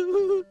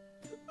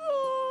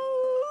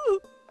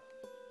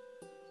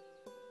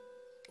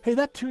 Hey,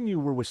 that tune you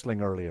were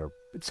whistling earlier,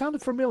 it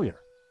sounded familiar.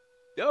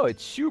 Oh,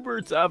 it's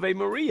Schubert's Ave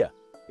Maria.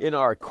 In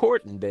our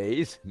courting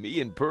days, me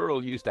and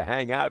Pearl used to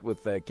hang out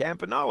with the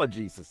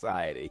Campanology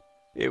Society.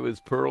 It was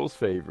Pearl's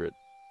favorite.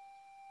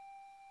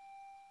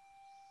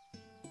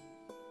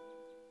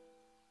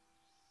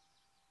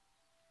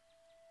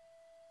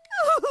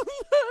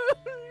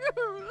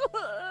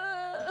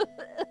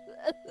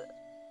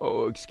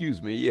 Oh,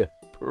 excuse me,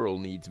 Pearl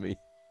needs me.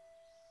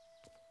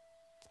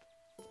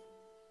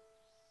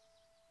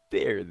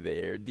 There,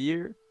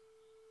 dear.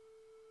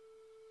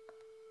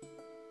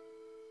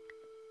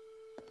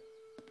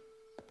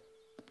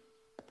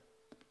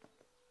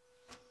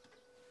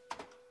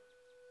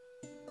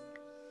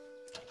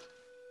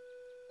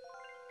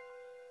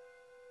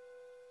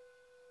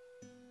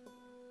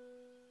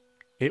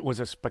 It was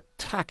a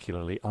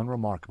spectacularly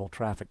unremarkable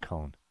traffic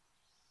cone.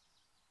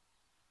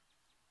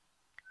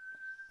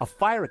 A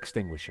fire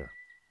extinguisher,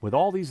 with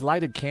all these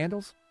lighted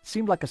candles,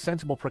 seemed like a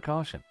sensible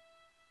precaution.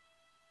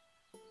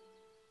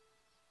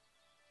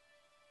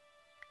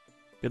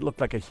 It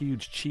looked like a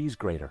huge cheese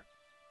grater.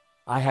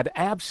 I had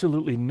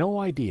absolutely no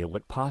idea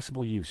what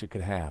possible use it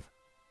could have.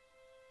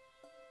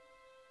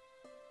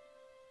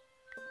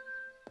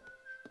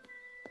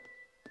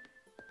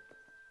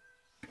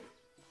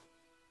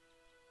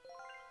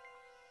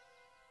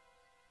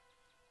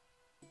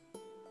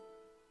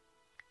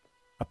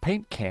 A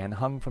paint can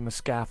hung from the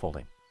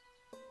scaffolding.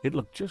 It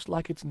looked just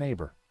like its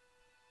neighbor.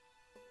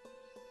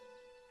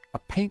 A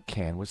paint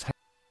can was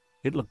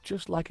It looked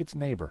just like its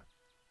neighbor.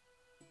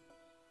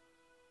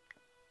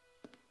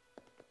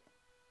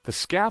 The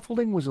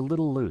scaffolding was a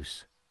little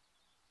loose.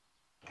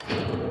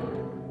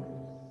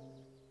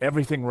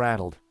 Everything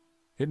rattled.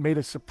 It made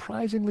a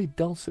surprisingly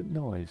dulcet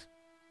noise.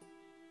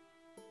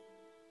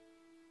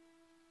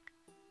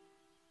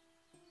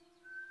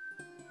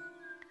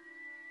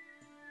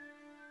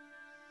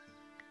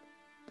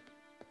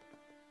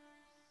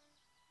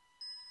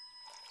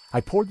 I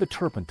poured the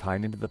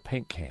turpentine into the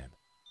paint can.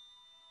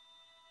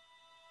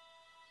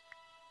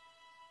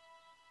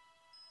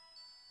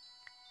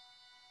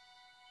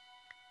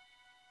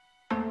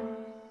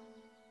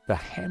 The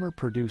hammer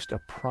produced a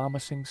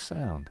promising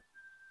sound.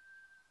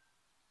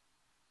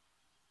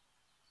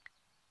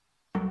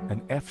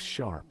 An F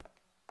sharp.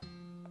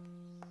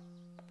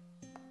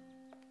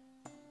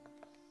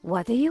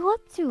 What are you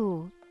up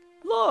to?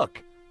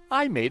 Look,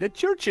 I made a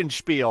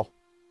Churchenspiel.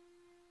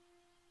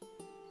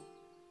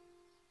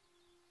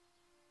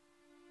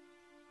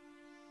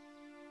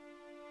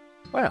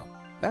 Well,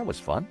 that was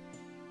fun.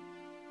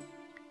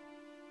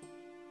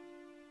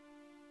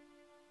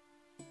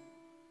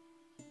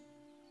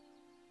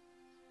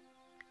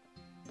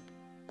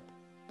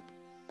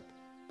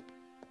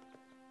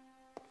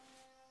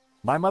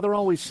 My mother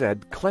always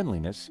said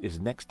cleanliness is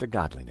next to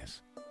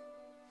godliness.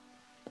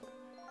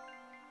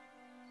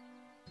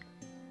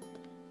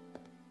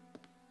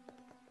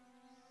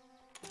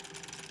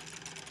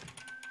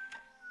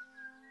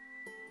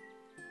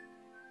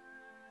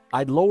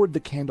 I'd lowered the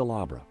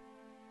candelabra.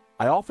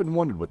 I often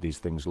wondered what these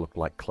things looked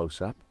like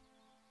close up.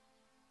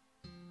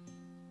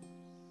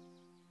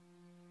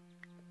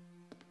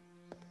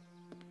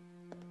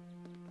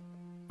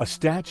 A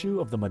statue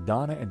of the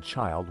Madonna and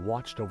Child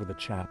watched over the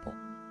chapel.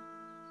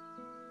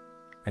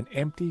 An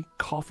empty,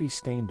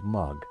 coffee-stained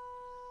mug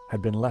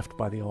had been left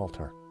by the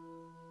altar.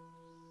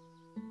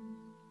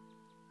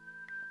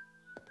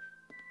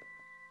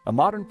 A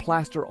modern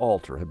plaster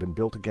altar had been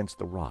built against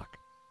the rock.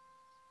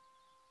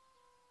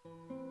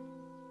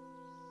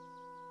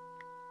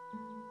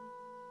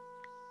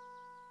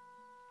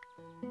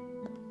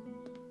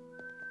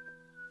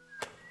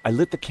 I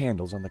lit the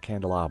candles on the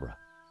candelabra.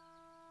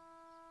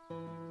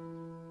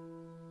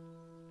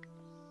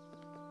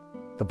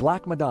 The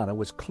Black Madonna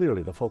was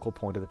clearly the focal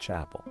point of the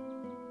chapel.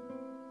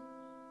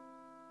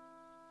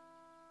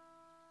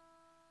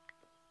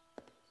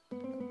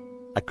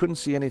 I couldn't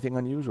see anything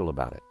unusual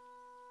about it.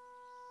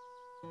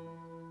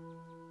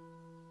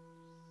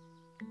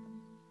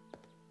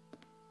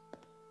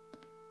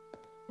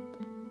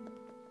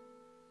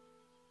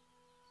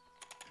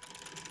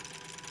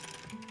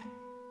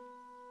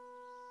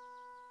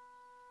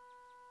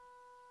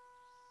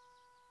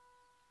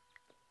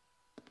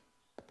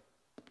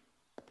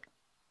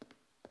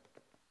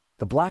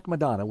 The Black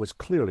Madonna was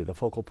clearly the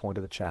focal point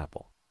of the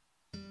chapel.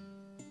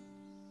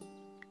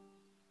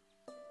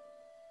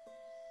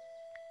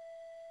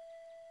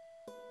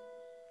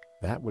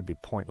 That would be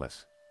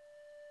pointless.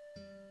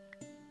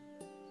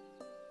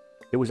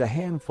 It was a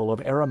handful of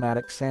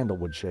aromatic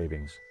sandalwood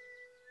shavings.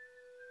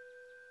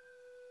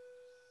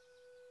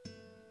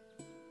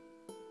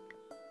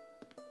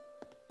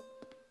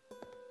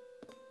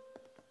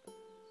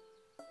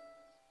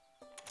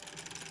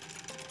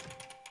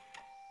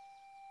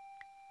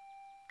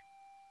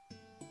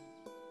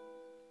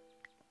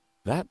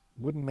 That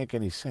wouldn't make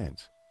any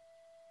sense.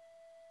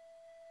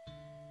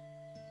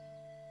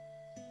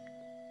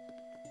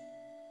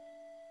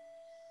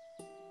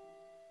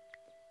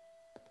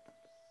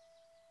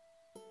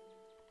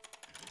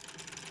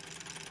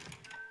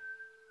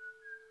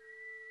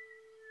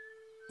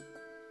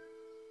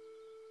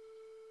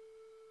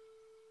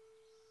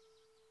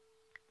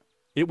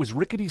 It was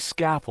rickety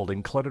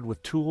scaffolding cluttered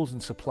with tools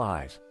and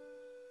supplies.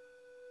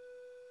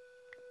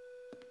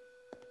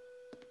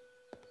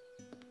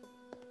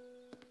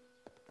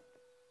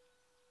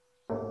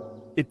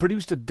 It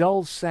produced a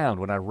dull sound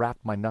when I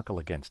rapped my knuckle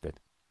against it.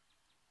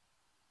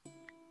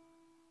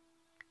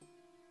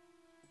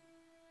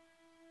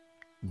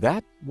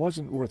 That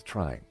wasn't worth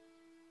trying.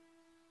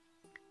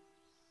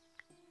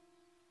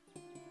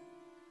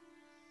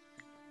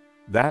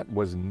 That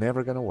was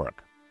never going to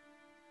work.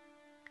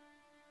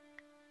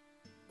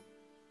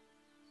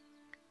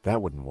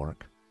 That wouldn't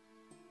work.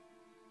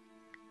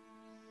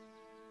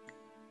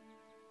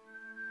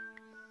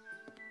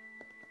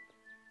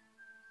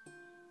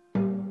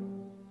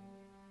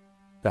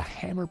 The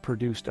hammer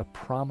produced a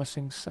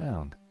promising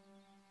sound.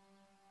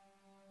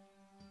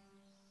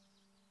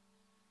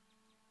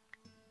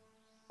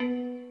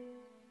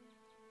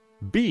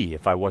 B,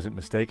 if I wasn't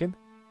mistaken.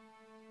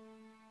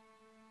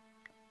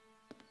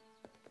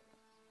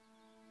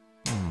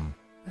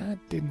 That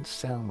didn't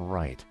sound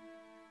right.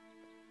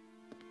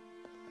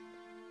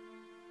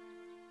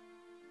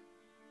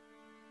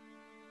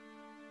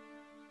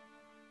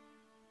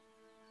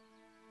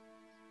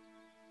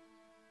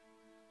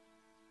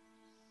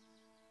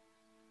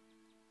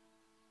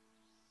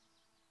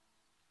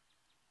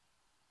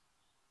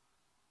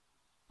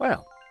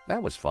 Well,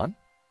 that was fun.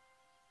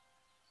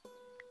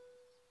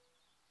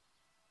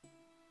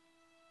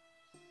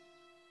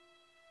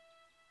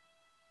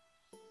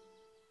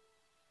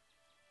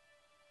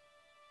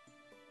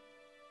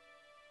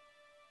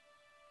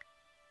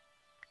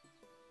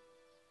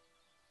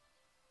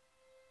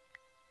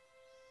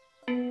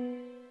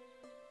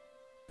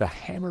 The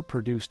hammer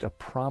produced a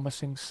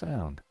promising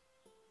sound.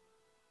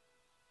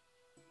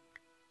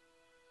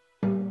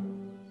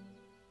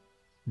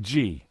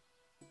 G.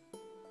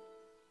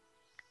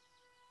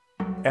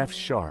 F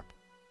sharp.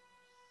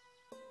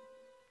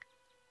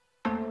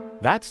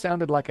 That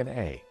sounded like an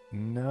A.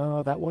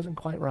 No, that wasn't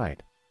quite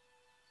right.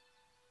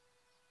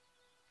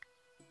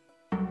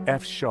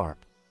 F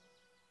sharp.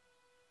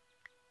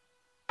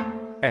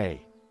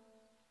 A.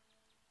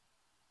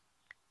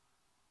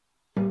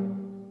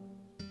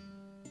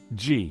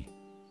 G.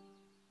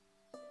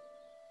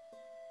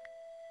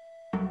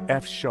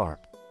 F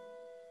sharp.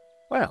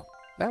 Well,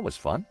 that was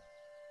fun.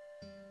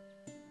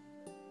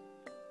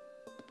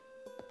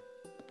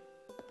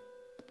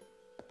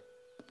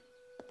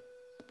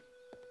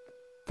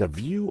 The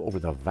view over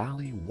the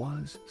valley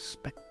was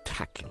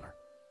spectacular.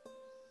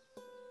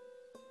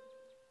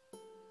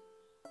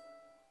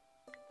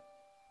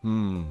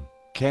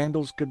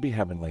 Candles could be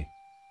heavenly.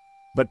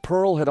 But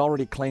Pearl had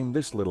already claimed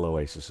this little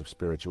oasis of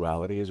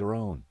spirituality as her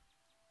own.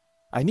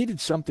 I needed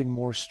something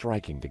more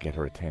striking to get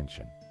her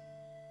attention.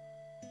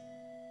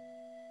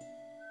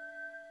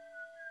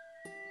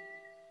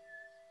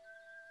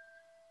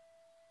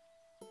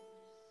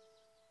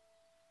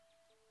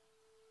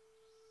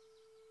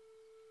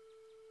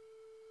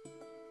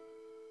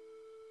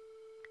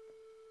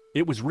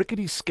 It was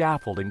rickety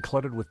scaffolding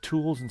cluttered with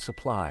tools and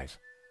supplies.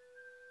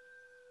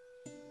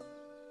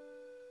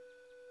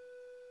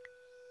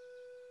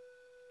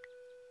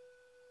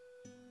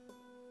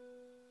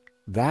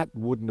 That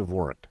wouldn't have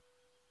worked.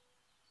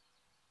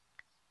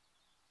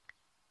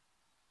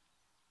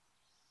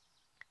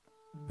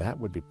 That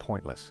would be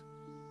pointless.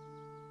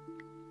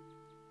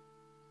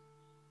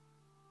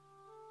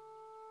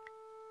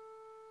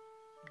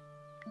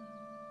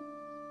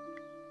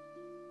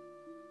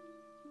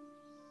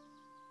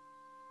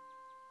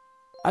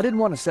 I didn't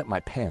want to set my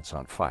pants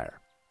on fire.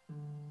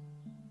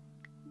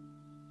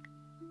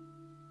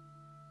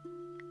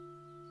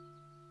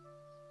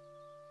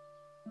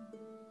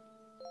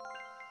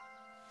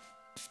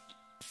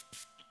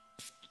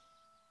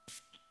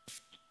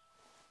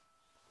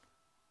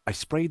 I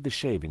sprayed the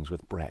shavings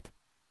with Brett.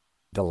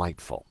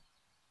 Delightful.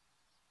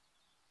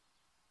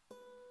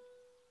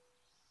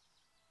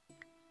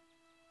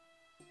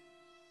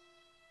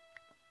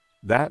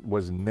 That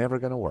was never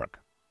going to work.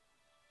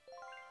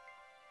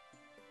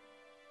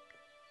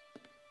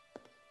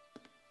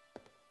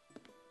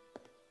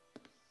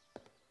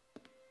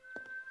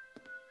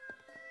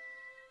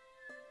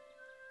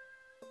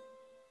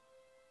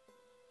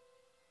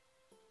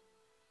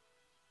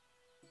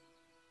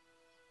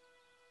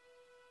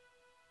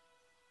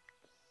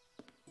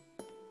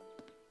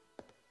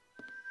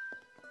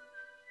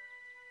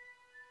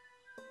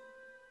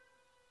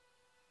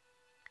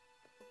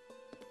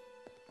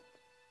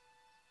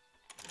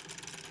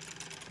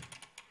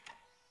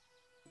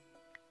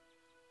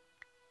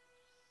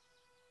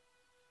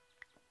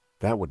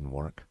 That wouldn't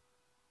work.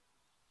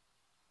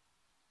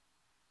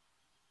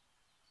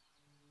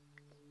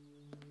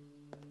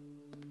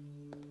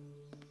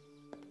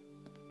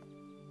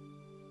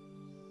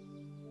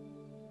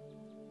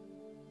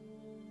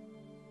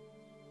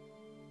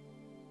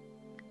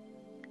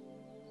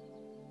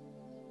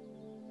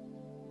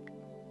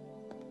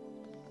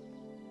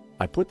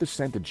 I put the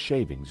scented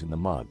shavings in the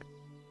mug.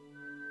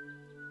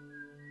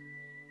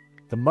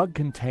 The mug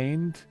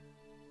contained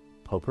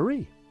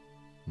potpourri,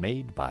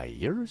 made by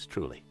yours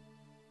truly.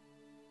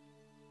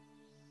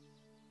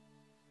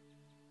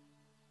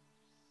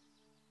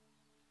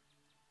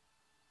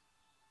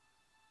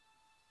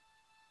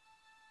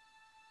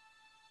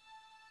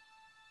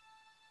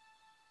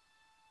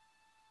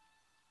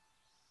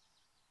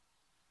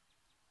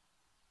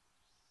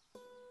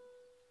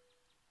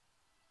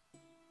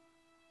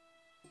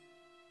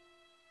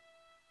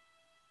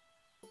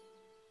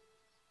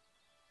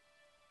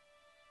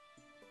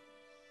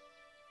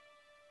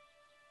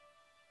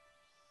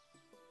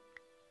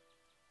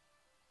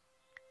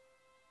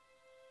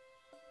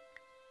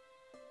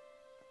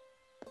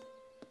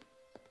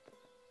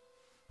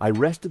 I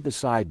rested the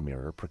side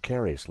mirror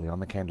precariously on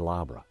the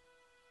candelabra.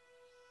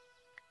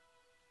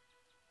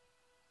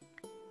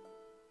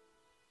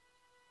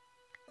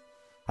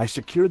 I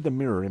secured the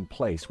mirror in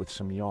place with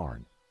some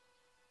yarn.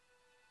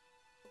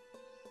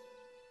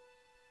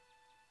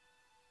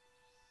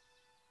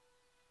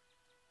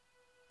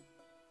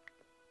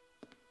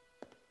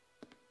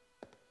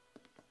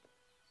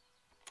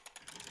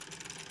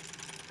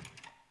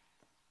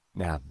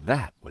 Now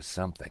that was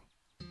something.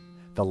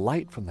 The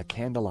light from the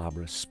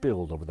candelabra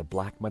spilled over the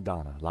Black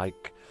Madonna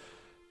like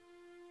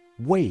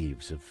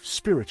waves of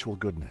spiritual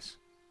goodness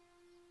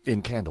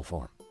in candle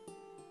form.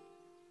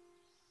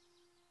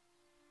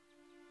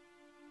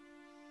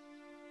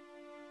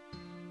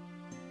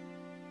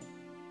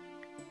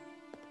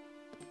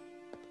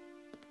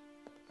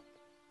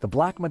 The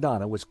Black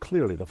Madonna was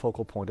clearly the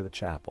focal point of the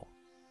chapel.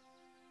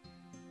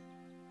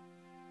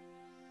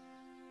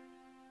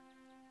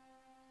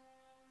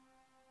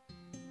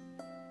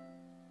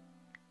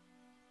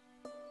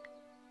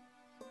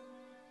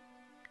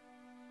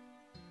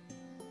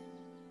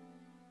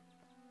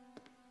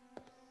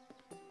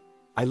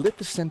 I lit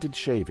the scented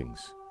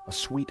shavings. A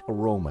sweet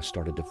aroma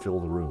started to fill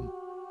the room.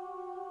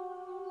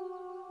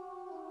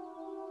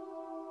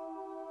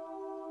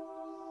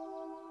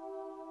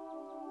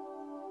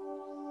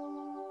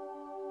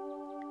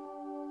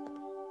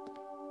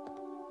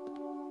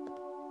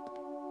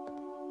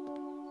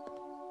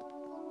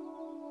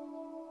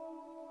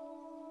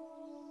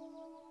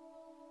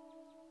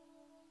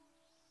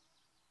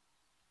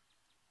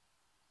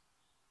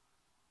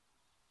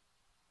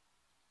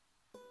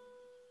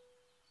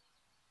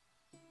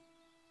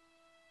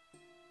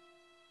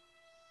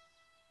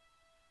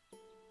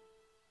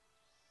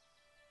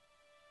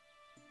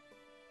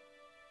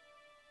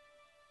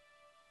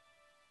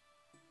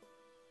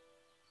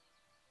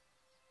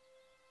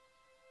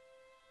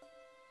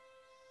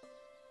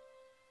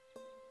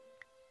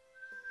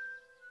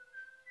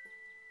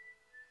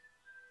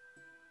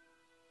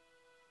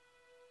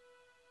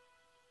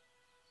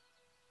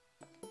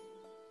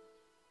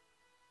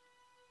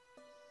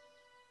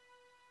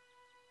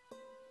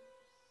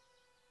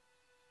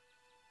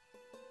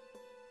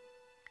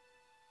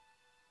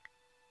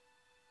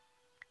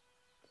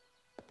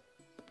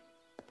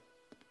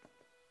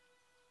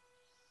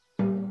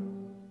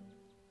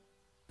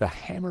 The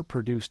hammer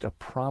produced a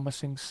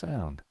promising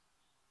sound.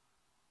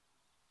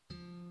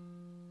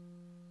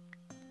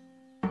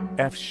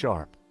 F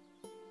sharp.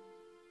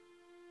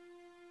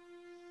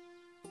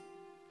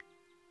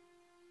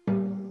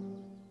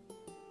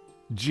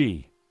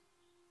 G.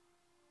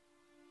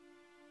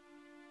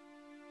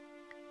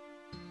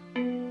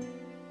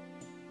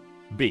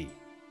 B.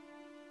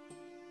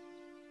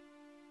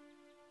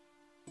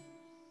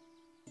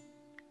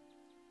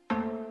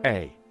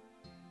 A.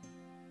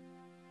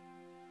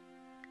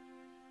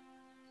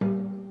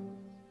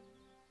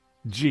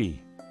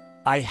 G.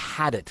 I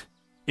had it.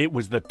 It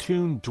was the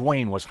tune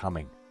Dwayne was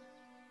humming.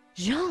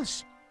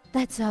 George,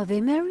 that's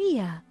Ave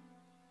Maria.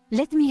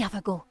 Let me have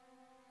a go.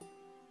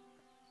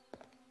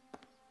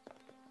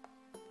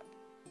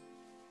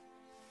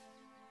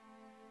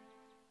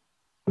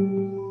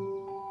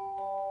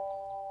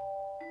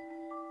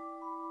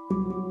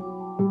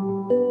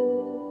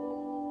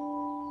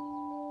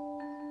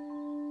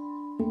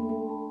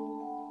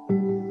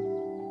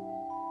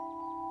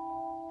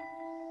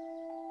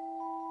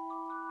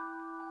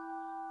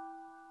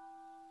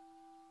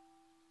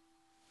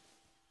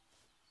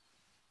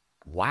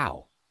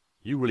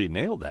 really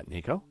nailed that,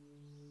 Nico.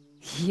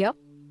 Yep,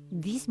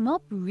 this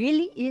mop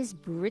really is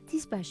pretty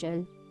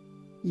special.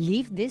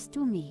 Leave this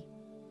to me.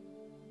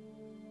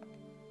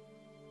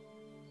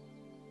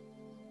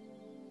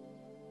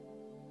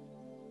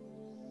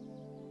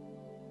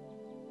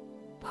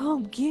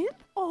 Pumpkin?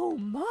 Oh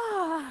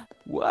my!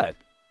 What?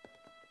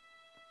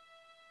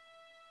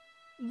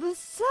 The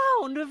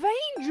sound of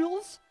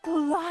angels, the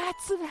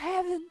lights of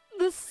heaven,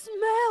 the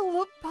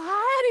smell of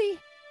piety,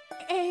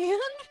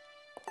 and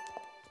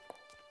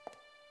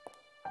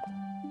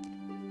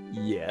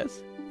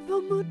Yes? the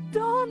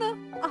Madonna,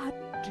 I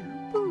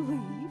do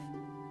believe.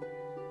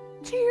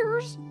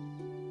 Tears.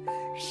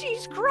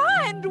 She's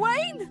crying,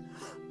 Dwayne!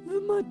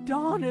 The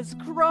Madonna's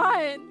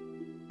crying.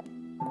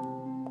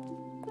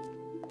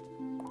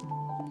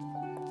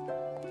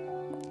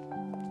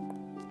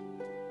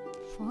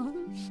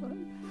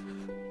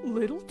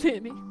 Little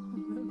Timmy.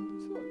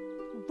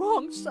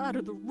 Wrong side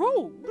of the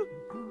road.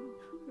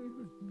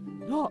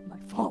 Not my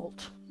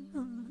fault.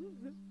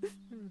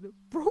 The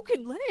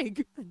broken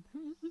leg.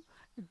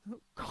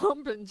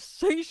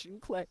 Compensation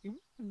claim.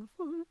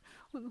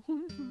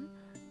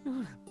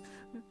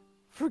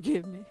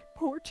 Forgive me,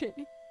 poor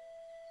Timmy.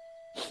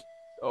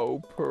 Oh,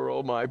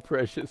 Pearl, my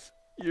precious,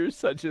 you're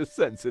such a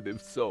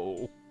sensitive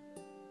soul.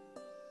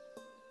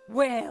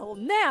 Well,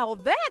 now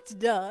that's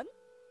done.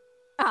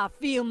 I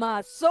feel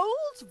my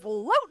soul's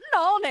floating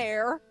on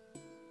air.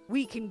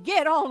 We can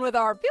get on with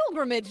our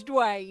pilgrimage,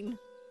 Dwayne.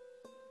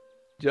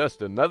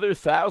 Just another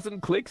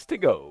 1,000 clicks to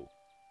go.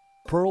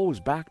 Pearl was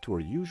back to her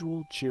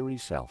usual cheery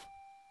self.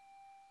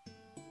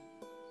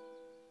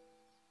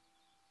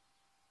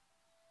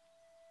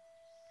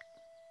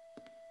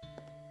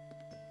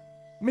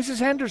 Mrs.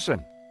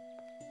 Henderson,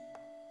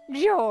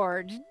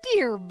 George,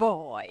 dear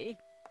boy.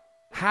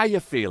 how you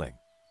feeling?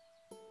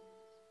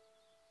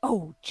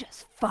 Oh,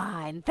 just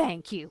fine,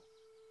 thank you.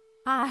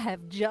 I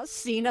have just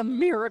seen a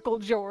miracle,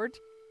 George.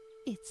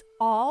 It's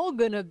all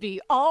gonna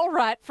be all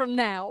right from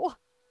now.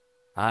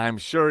 I'm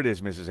sure it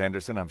is, Mrs.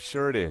 Henderson. I'm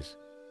sure it is.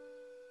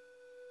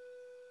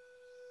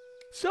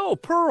 So,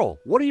 Pearl,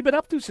 what have you been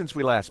up to since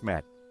we last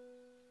met?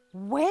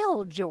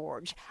 Well,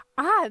 George,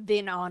 I've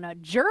been on a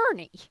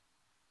journey.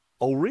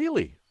 Oh,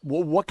 really?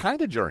 Well, what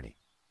kind of journey?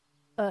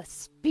 A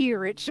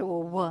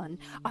spiritual one.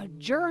 A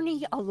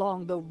journey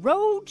along the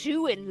road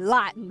to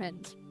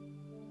enlightenment.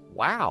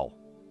 Wow.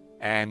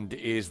 And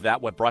is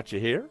that what brought you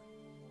here?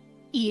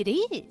 It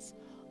is.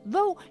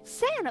 Though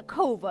Santa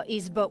Cova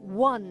is but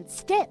one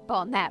step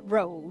on that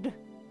road.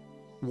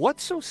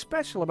 What's so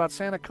special about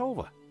Santa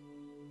Cova?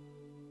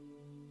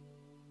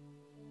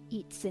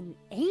 It's an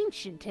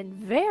ancient and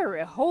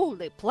very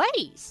holy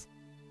place.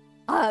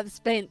 I've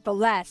spent the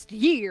last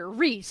year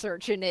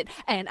researching it,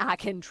 and I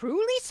can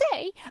truly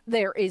say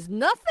there is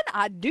nothing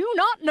I do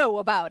not know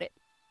about it.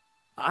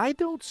 I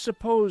don't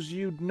suppose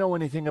you'd know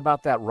anything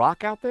about that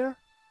rock out there?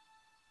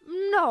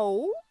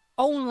 No,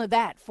 only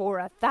that for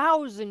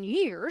 1,000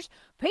 years,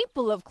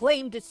 people have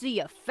claimed to see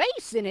a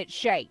face in its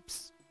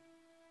shapes.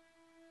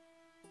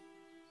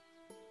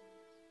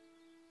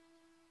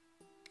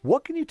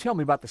 What can you tell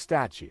me about the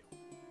statue?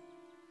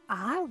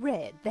 I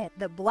read that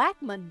the Black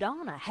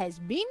Madonna has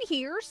been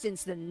here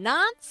since the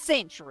 9th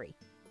century.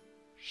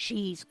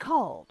 She's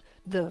called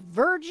the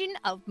Virgin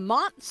of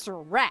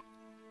Montserrat.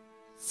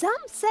 Some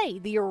say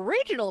the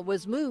original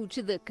was moved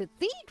to the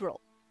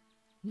cathedral.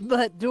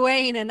 But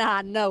Dwayne and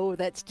I know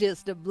that's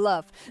just a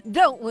bluff,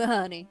 don't we,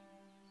 honey?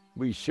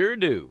 We sure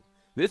do.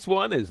 This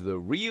one is the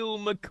real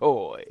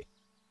McCoy.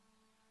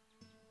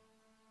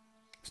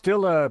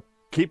 Still,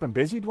 keeping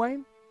busy,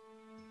 Dwayne?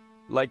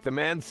 Like the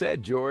man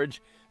said,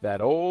 George,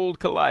 that old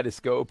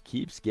kaleidoscope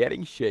keeps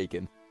getting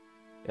shaken,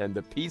 and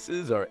the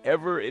pieces are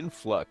ever in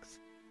flux.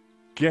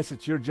 Guess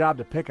it's your job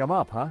to pick 'em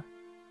up, huh?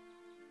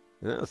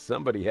 Well,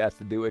 somebody has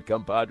to do it,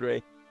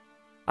 compadre.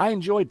 I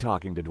enjoyed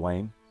talking to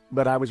Dwayne,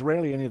 but I was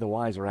rarely any the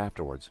wiser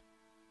afterwards.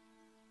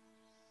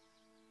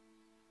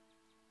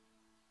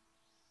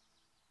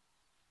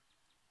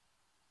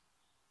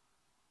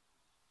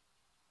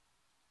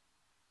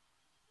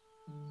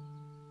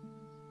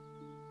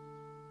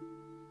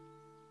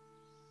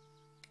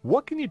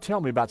 What can you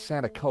tell me about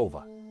Santa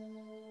Cova?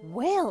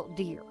 Well,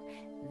 dear,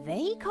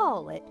 they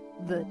call it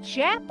the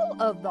Chapel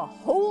of the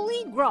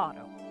Holy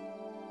Grotto.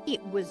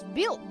 It was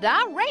built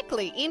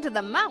directly into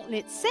the mountain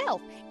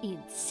itself in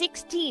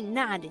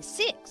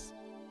 1696.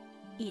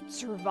 It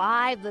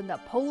survived the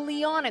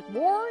Napoleonic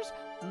Wars,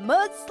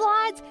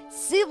 mudslides,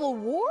 Civil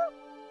War.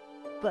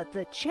 But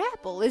the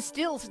chapel is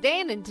still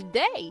standing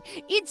today.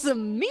 It's a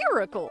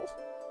miracle.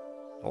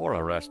 Or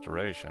a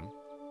restoration.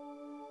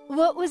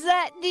 What was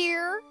that,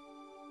 dear?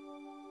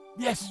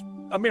 Yes,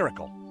 a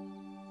miracle.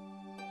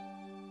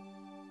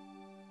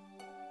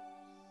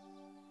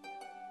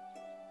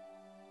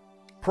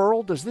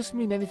 Pearl, does this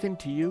mean anything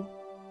to you?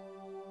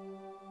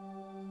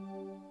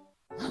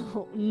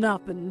 Oh,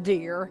 nothing,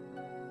 dear.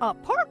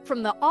 Apart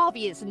from the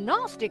obvious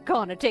Gnostic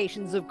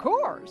connotations, of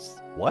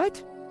course.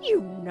 What?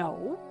 You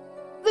know,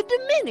 the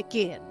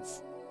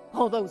Dominicans.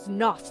 All those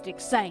Gnostic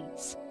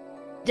saints.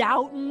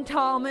 Doubting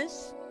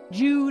Thomas,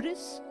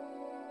 Judas.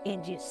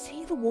 And you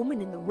see the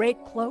woman in the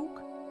red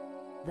cloak?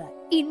 The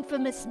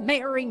infamous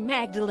Mary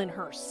Magdalene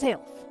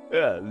herself.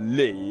 A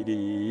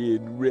lady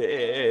in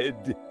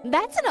red.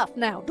 That's enough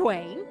now,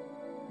 Dwayne.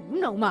 You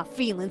know my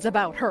feelings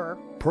about her.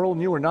 Pearl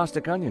knew her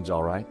Gnostic onions,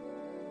 all right.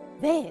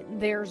 Then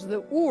there's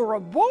the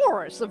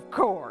Ouroboros, of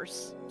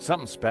course.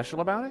 Something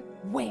special about it?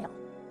 Well,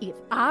 if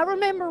I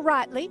remember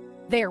rightly,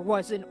 there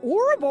was an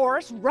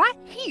Ouroboros right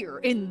here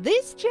in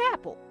this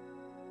chapel.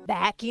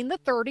 Back in the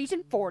 30s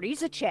and 40s,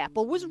 the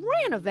chapel was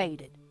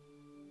renovated.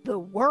 The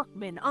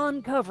workmen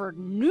uncovered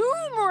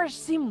numerous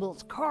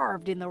symbols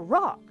carved in the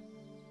rock.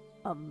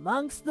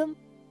 Amongst them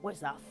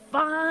was a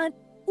fine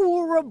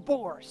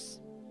Ouroboros.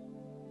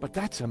 But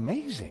that's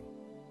amazing.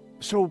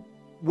 So,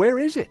 where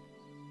is it?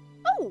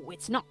 Oh,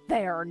 it's not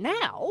there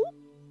now.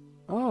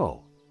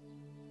 Oh.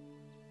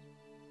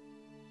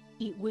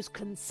 It was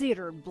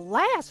considered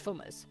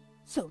blasphemous,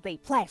 so they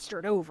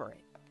plastered over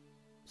it.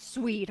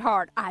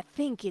 Sweetheart, I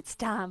think it's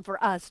time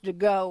for us to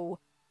go.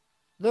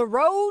 The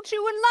road to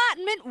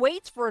enlightenment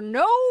waits for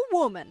no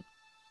woman.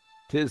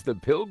 'Tis the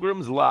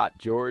pilgrim's lot,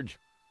 George.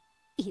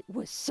 It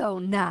was so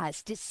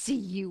nice to see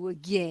you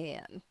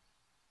again.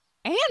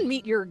 And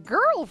meet your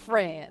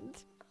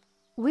girlfriend.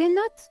 We're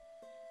not...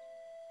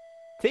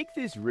 Take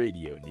this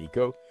radio,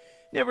 Nico.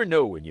 Never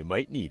know when you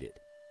might need it.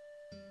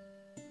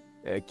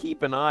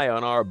 Keep an eye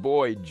on our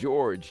boy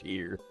George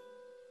here.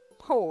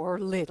 Poor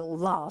little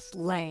lost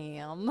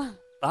lamb.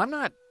 I'm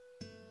not...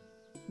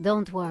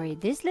 Don't worry,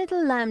 this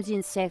little lamb's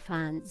in safe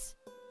hands.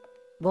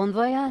 Bon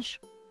voyage.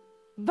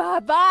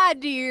 Bye-bye,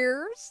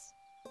 dears.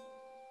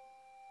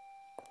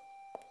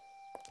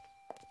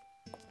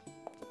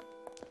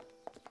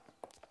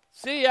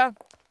 See ya.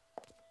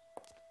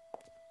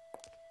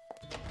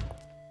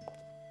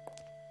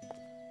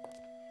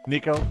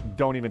 Nico,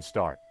 don't even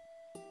start.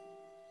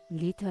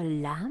 Little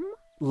lamb?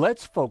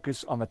 Let's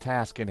focus on the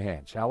task in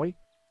hand, shall we?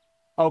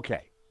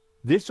 Okay,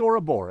 this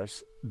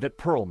Ouroboros that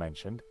Pearl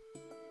mentioned.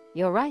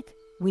 You're right.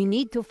 We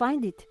need to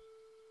find it.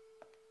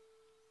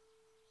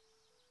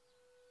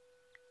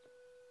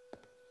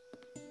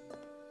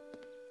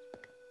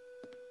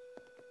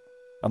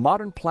 A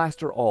modern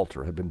plaster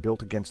altar had been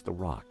built against the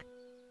rock.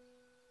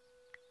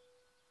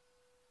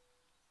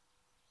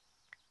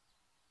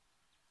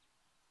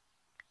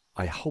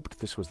 I hoped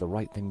this was the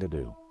right thing to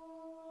do.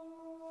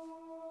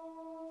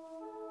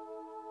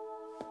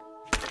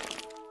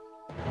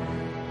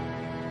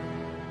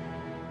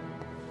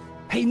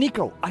 Hey,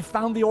 Nico, I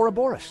found the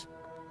Ouroboros.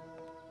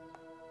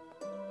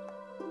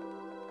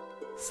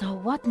 So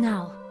what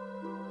now?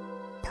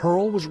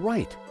 Pearl was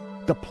right.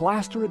 The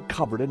plaster had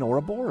covered an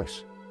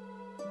Ouroboros.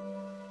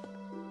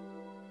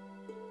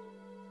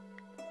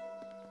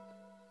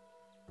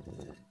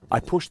 I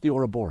pushed the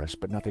Ouroboros,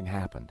 but nothing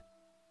happened.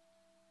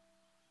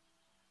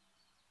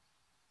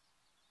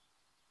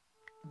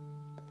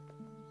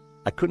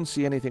 I couldn't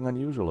see anything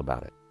unusual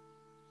about it.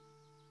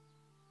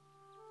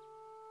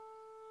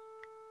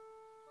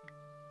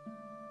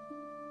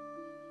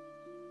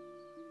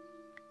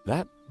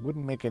 That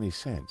wouldn't make any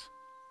sense.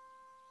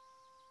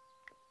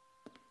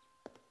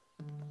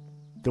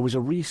 There was a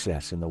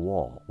recess in the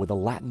wall with a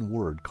Latin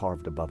word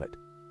carved above it.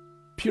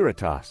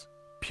 Puritas,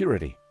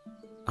 purity.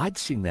 I'd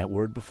seen that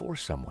word before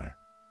somewhere.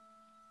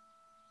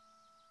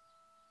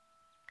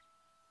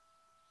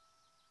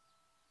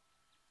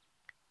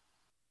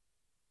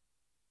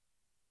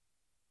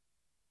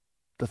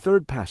 The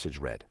third passage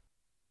read,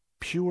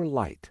 "Pure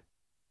light,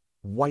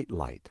 white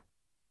light,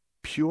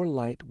 pure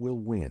light will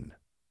win."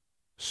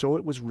 So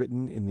it was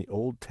written in the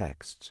old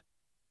texts,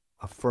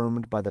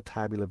 affirmed by the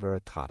Tabula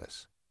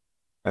Veritatis.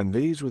 And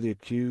these were the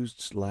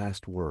accused's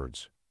last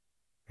words.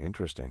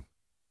 Interesting.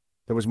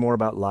 There was more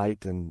about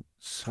light, and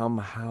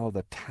somehow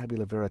the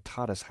Tabula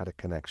Veritatis had a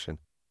connection.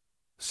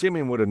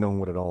 Simeon would have known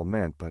what it all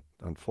meant, but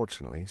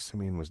unfortunately,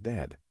 Simeon was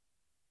dead.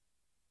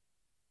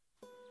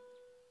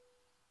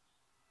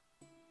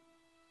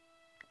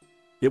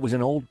 It was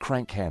an old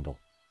crank handle.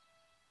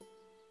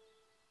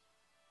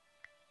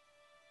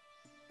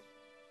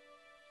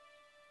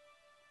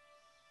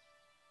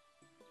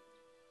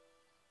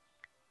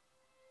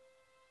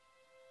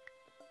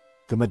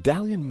 The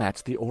medallion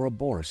matched the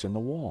Ouroboros in the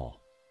wall.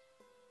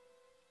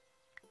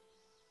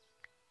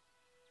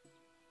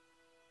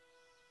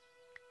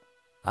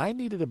 I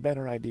needed a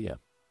better idea.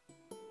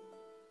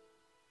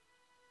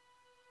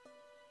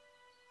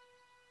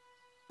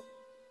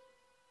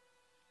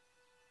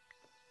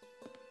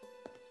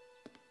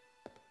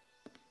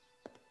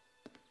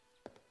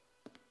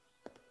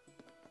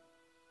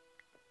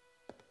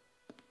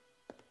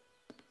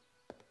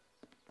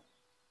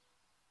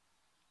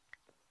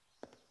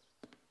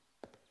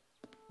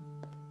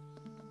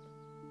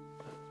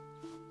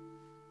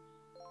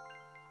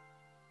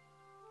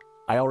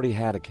 I already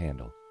had a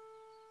candle.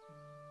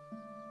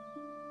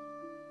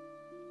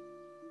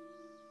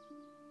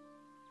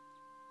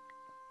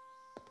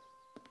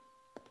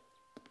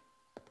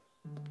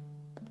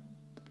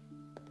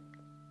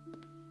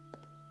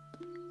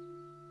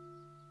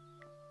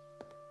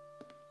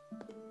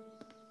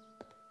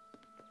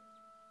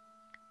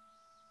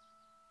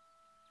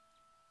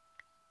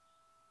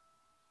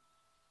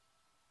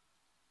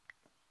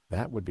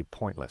 That would be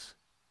pointless.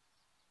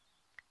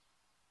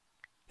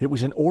 It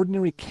was an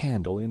ordinary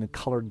candle in a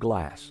colored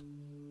glass.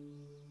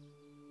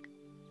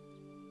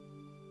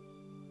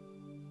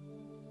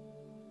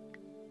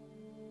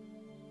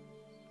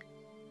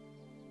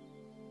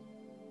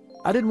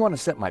 I didn't want to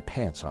set my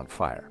pants on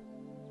fire.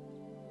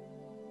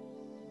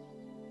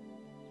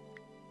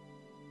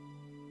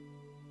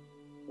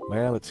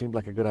 Well, it seemed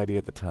like a good idea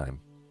at the time.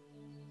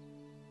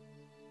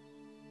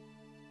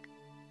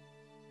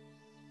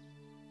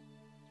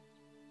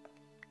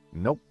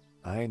 Nope,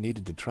 I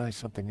needed to try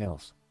something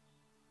else.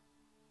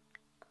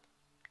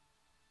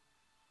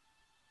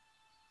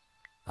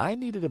 I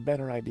needed a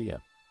better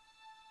idea.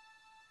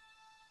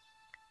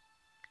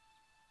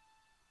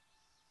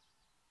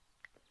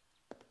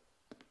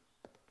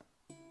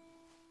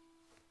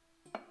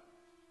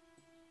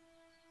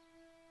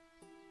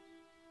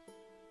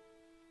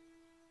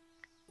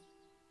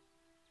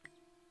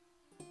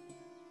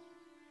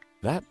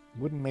 That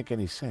wouldn't make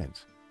any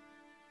sense.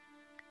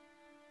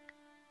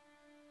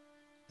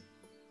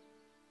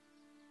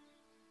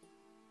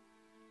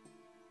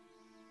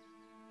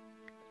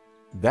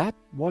 That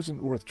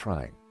wasn't worth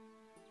trying.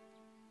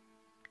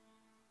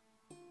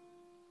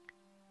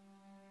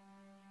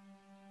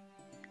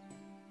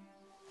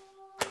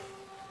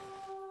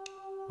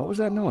 What was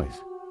that noise?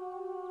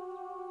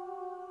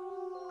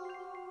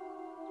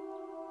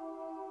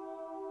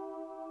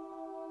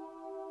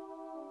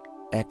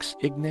 Ex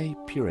igne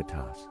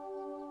puritas.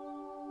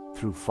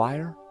 Through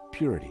fire,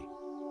 purity.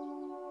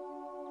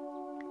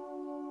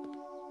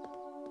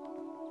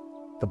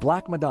 The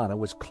Black Madonna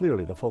was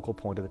clearly the focal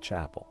point of the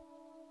chapel.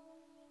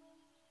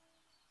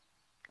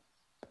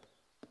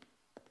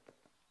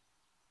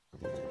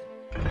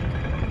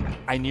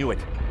 I knew it.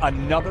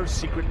 Another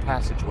secret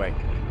passageway.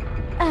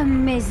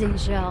 Amazing,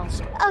 George.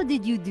 How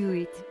did you do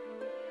it?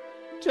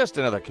 Just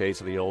another case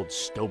of the old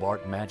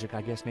Stobart magic,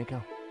 I guess,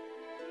 Nico.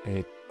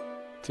 It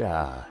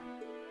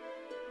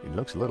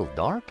looks a little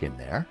dark in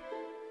there.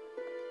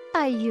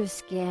 Are you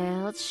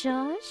scared,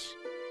 George?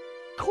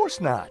 Of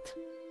course not.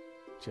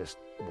 Just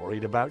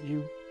worried about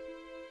you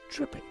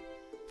tripping,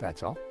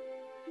 that's all.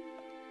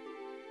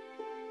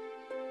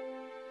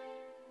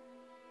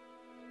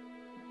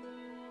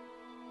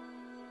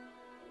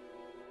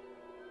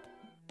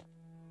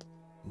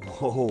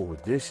 Whoa,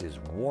 this is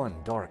one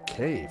dark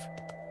cave.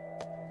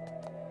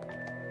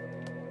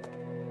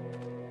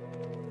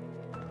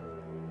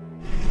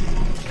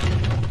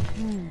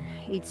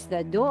 It's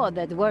the door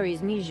that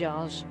worries me,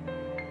 George.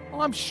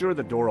 Well, I'm sure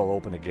the door will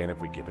open again if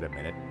we give it a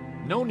minute.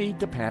 No need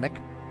to panic.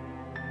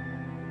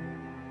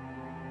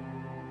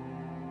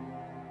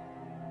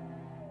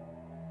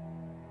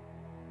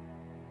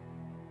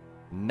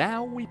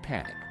 Now we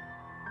panic.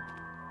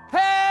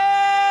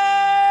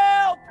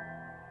 Help!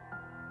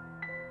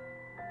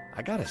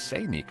 I gotta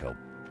say, Nico,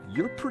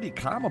 you're pretty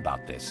calm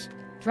about this.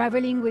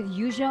 Traveling with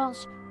you, George,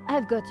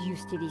 I've got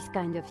used to this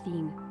kind of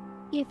thing.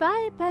 If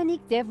I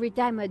panicked every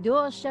time a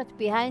door shut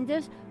behind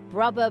us,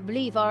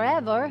 probably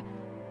forever,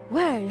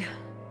 well...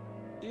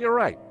 You're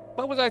right.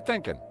 What was I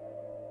thinking?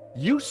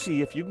 You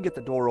see if you can get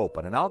the door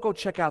open, and I'll go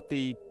check out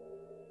the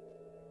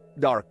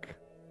dark,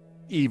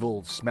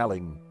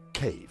 evil-smelling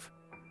cave.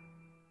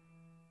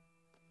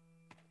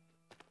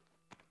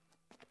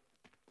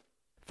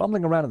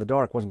 Fumbling around in the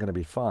dark wasn't going to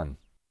be fun.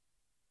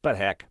 But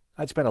heck,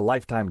 I'd spent a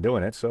lifetime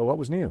doing it, so what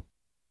was new?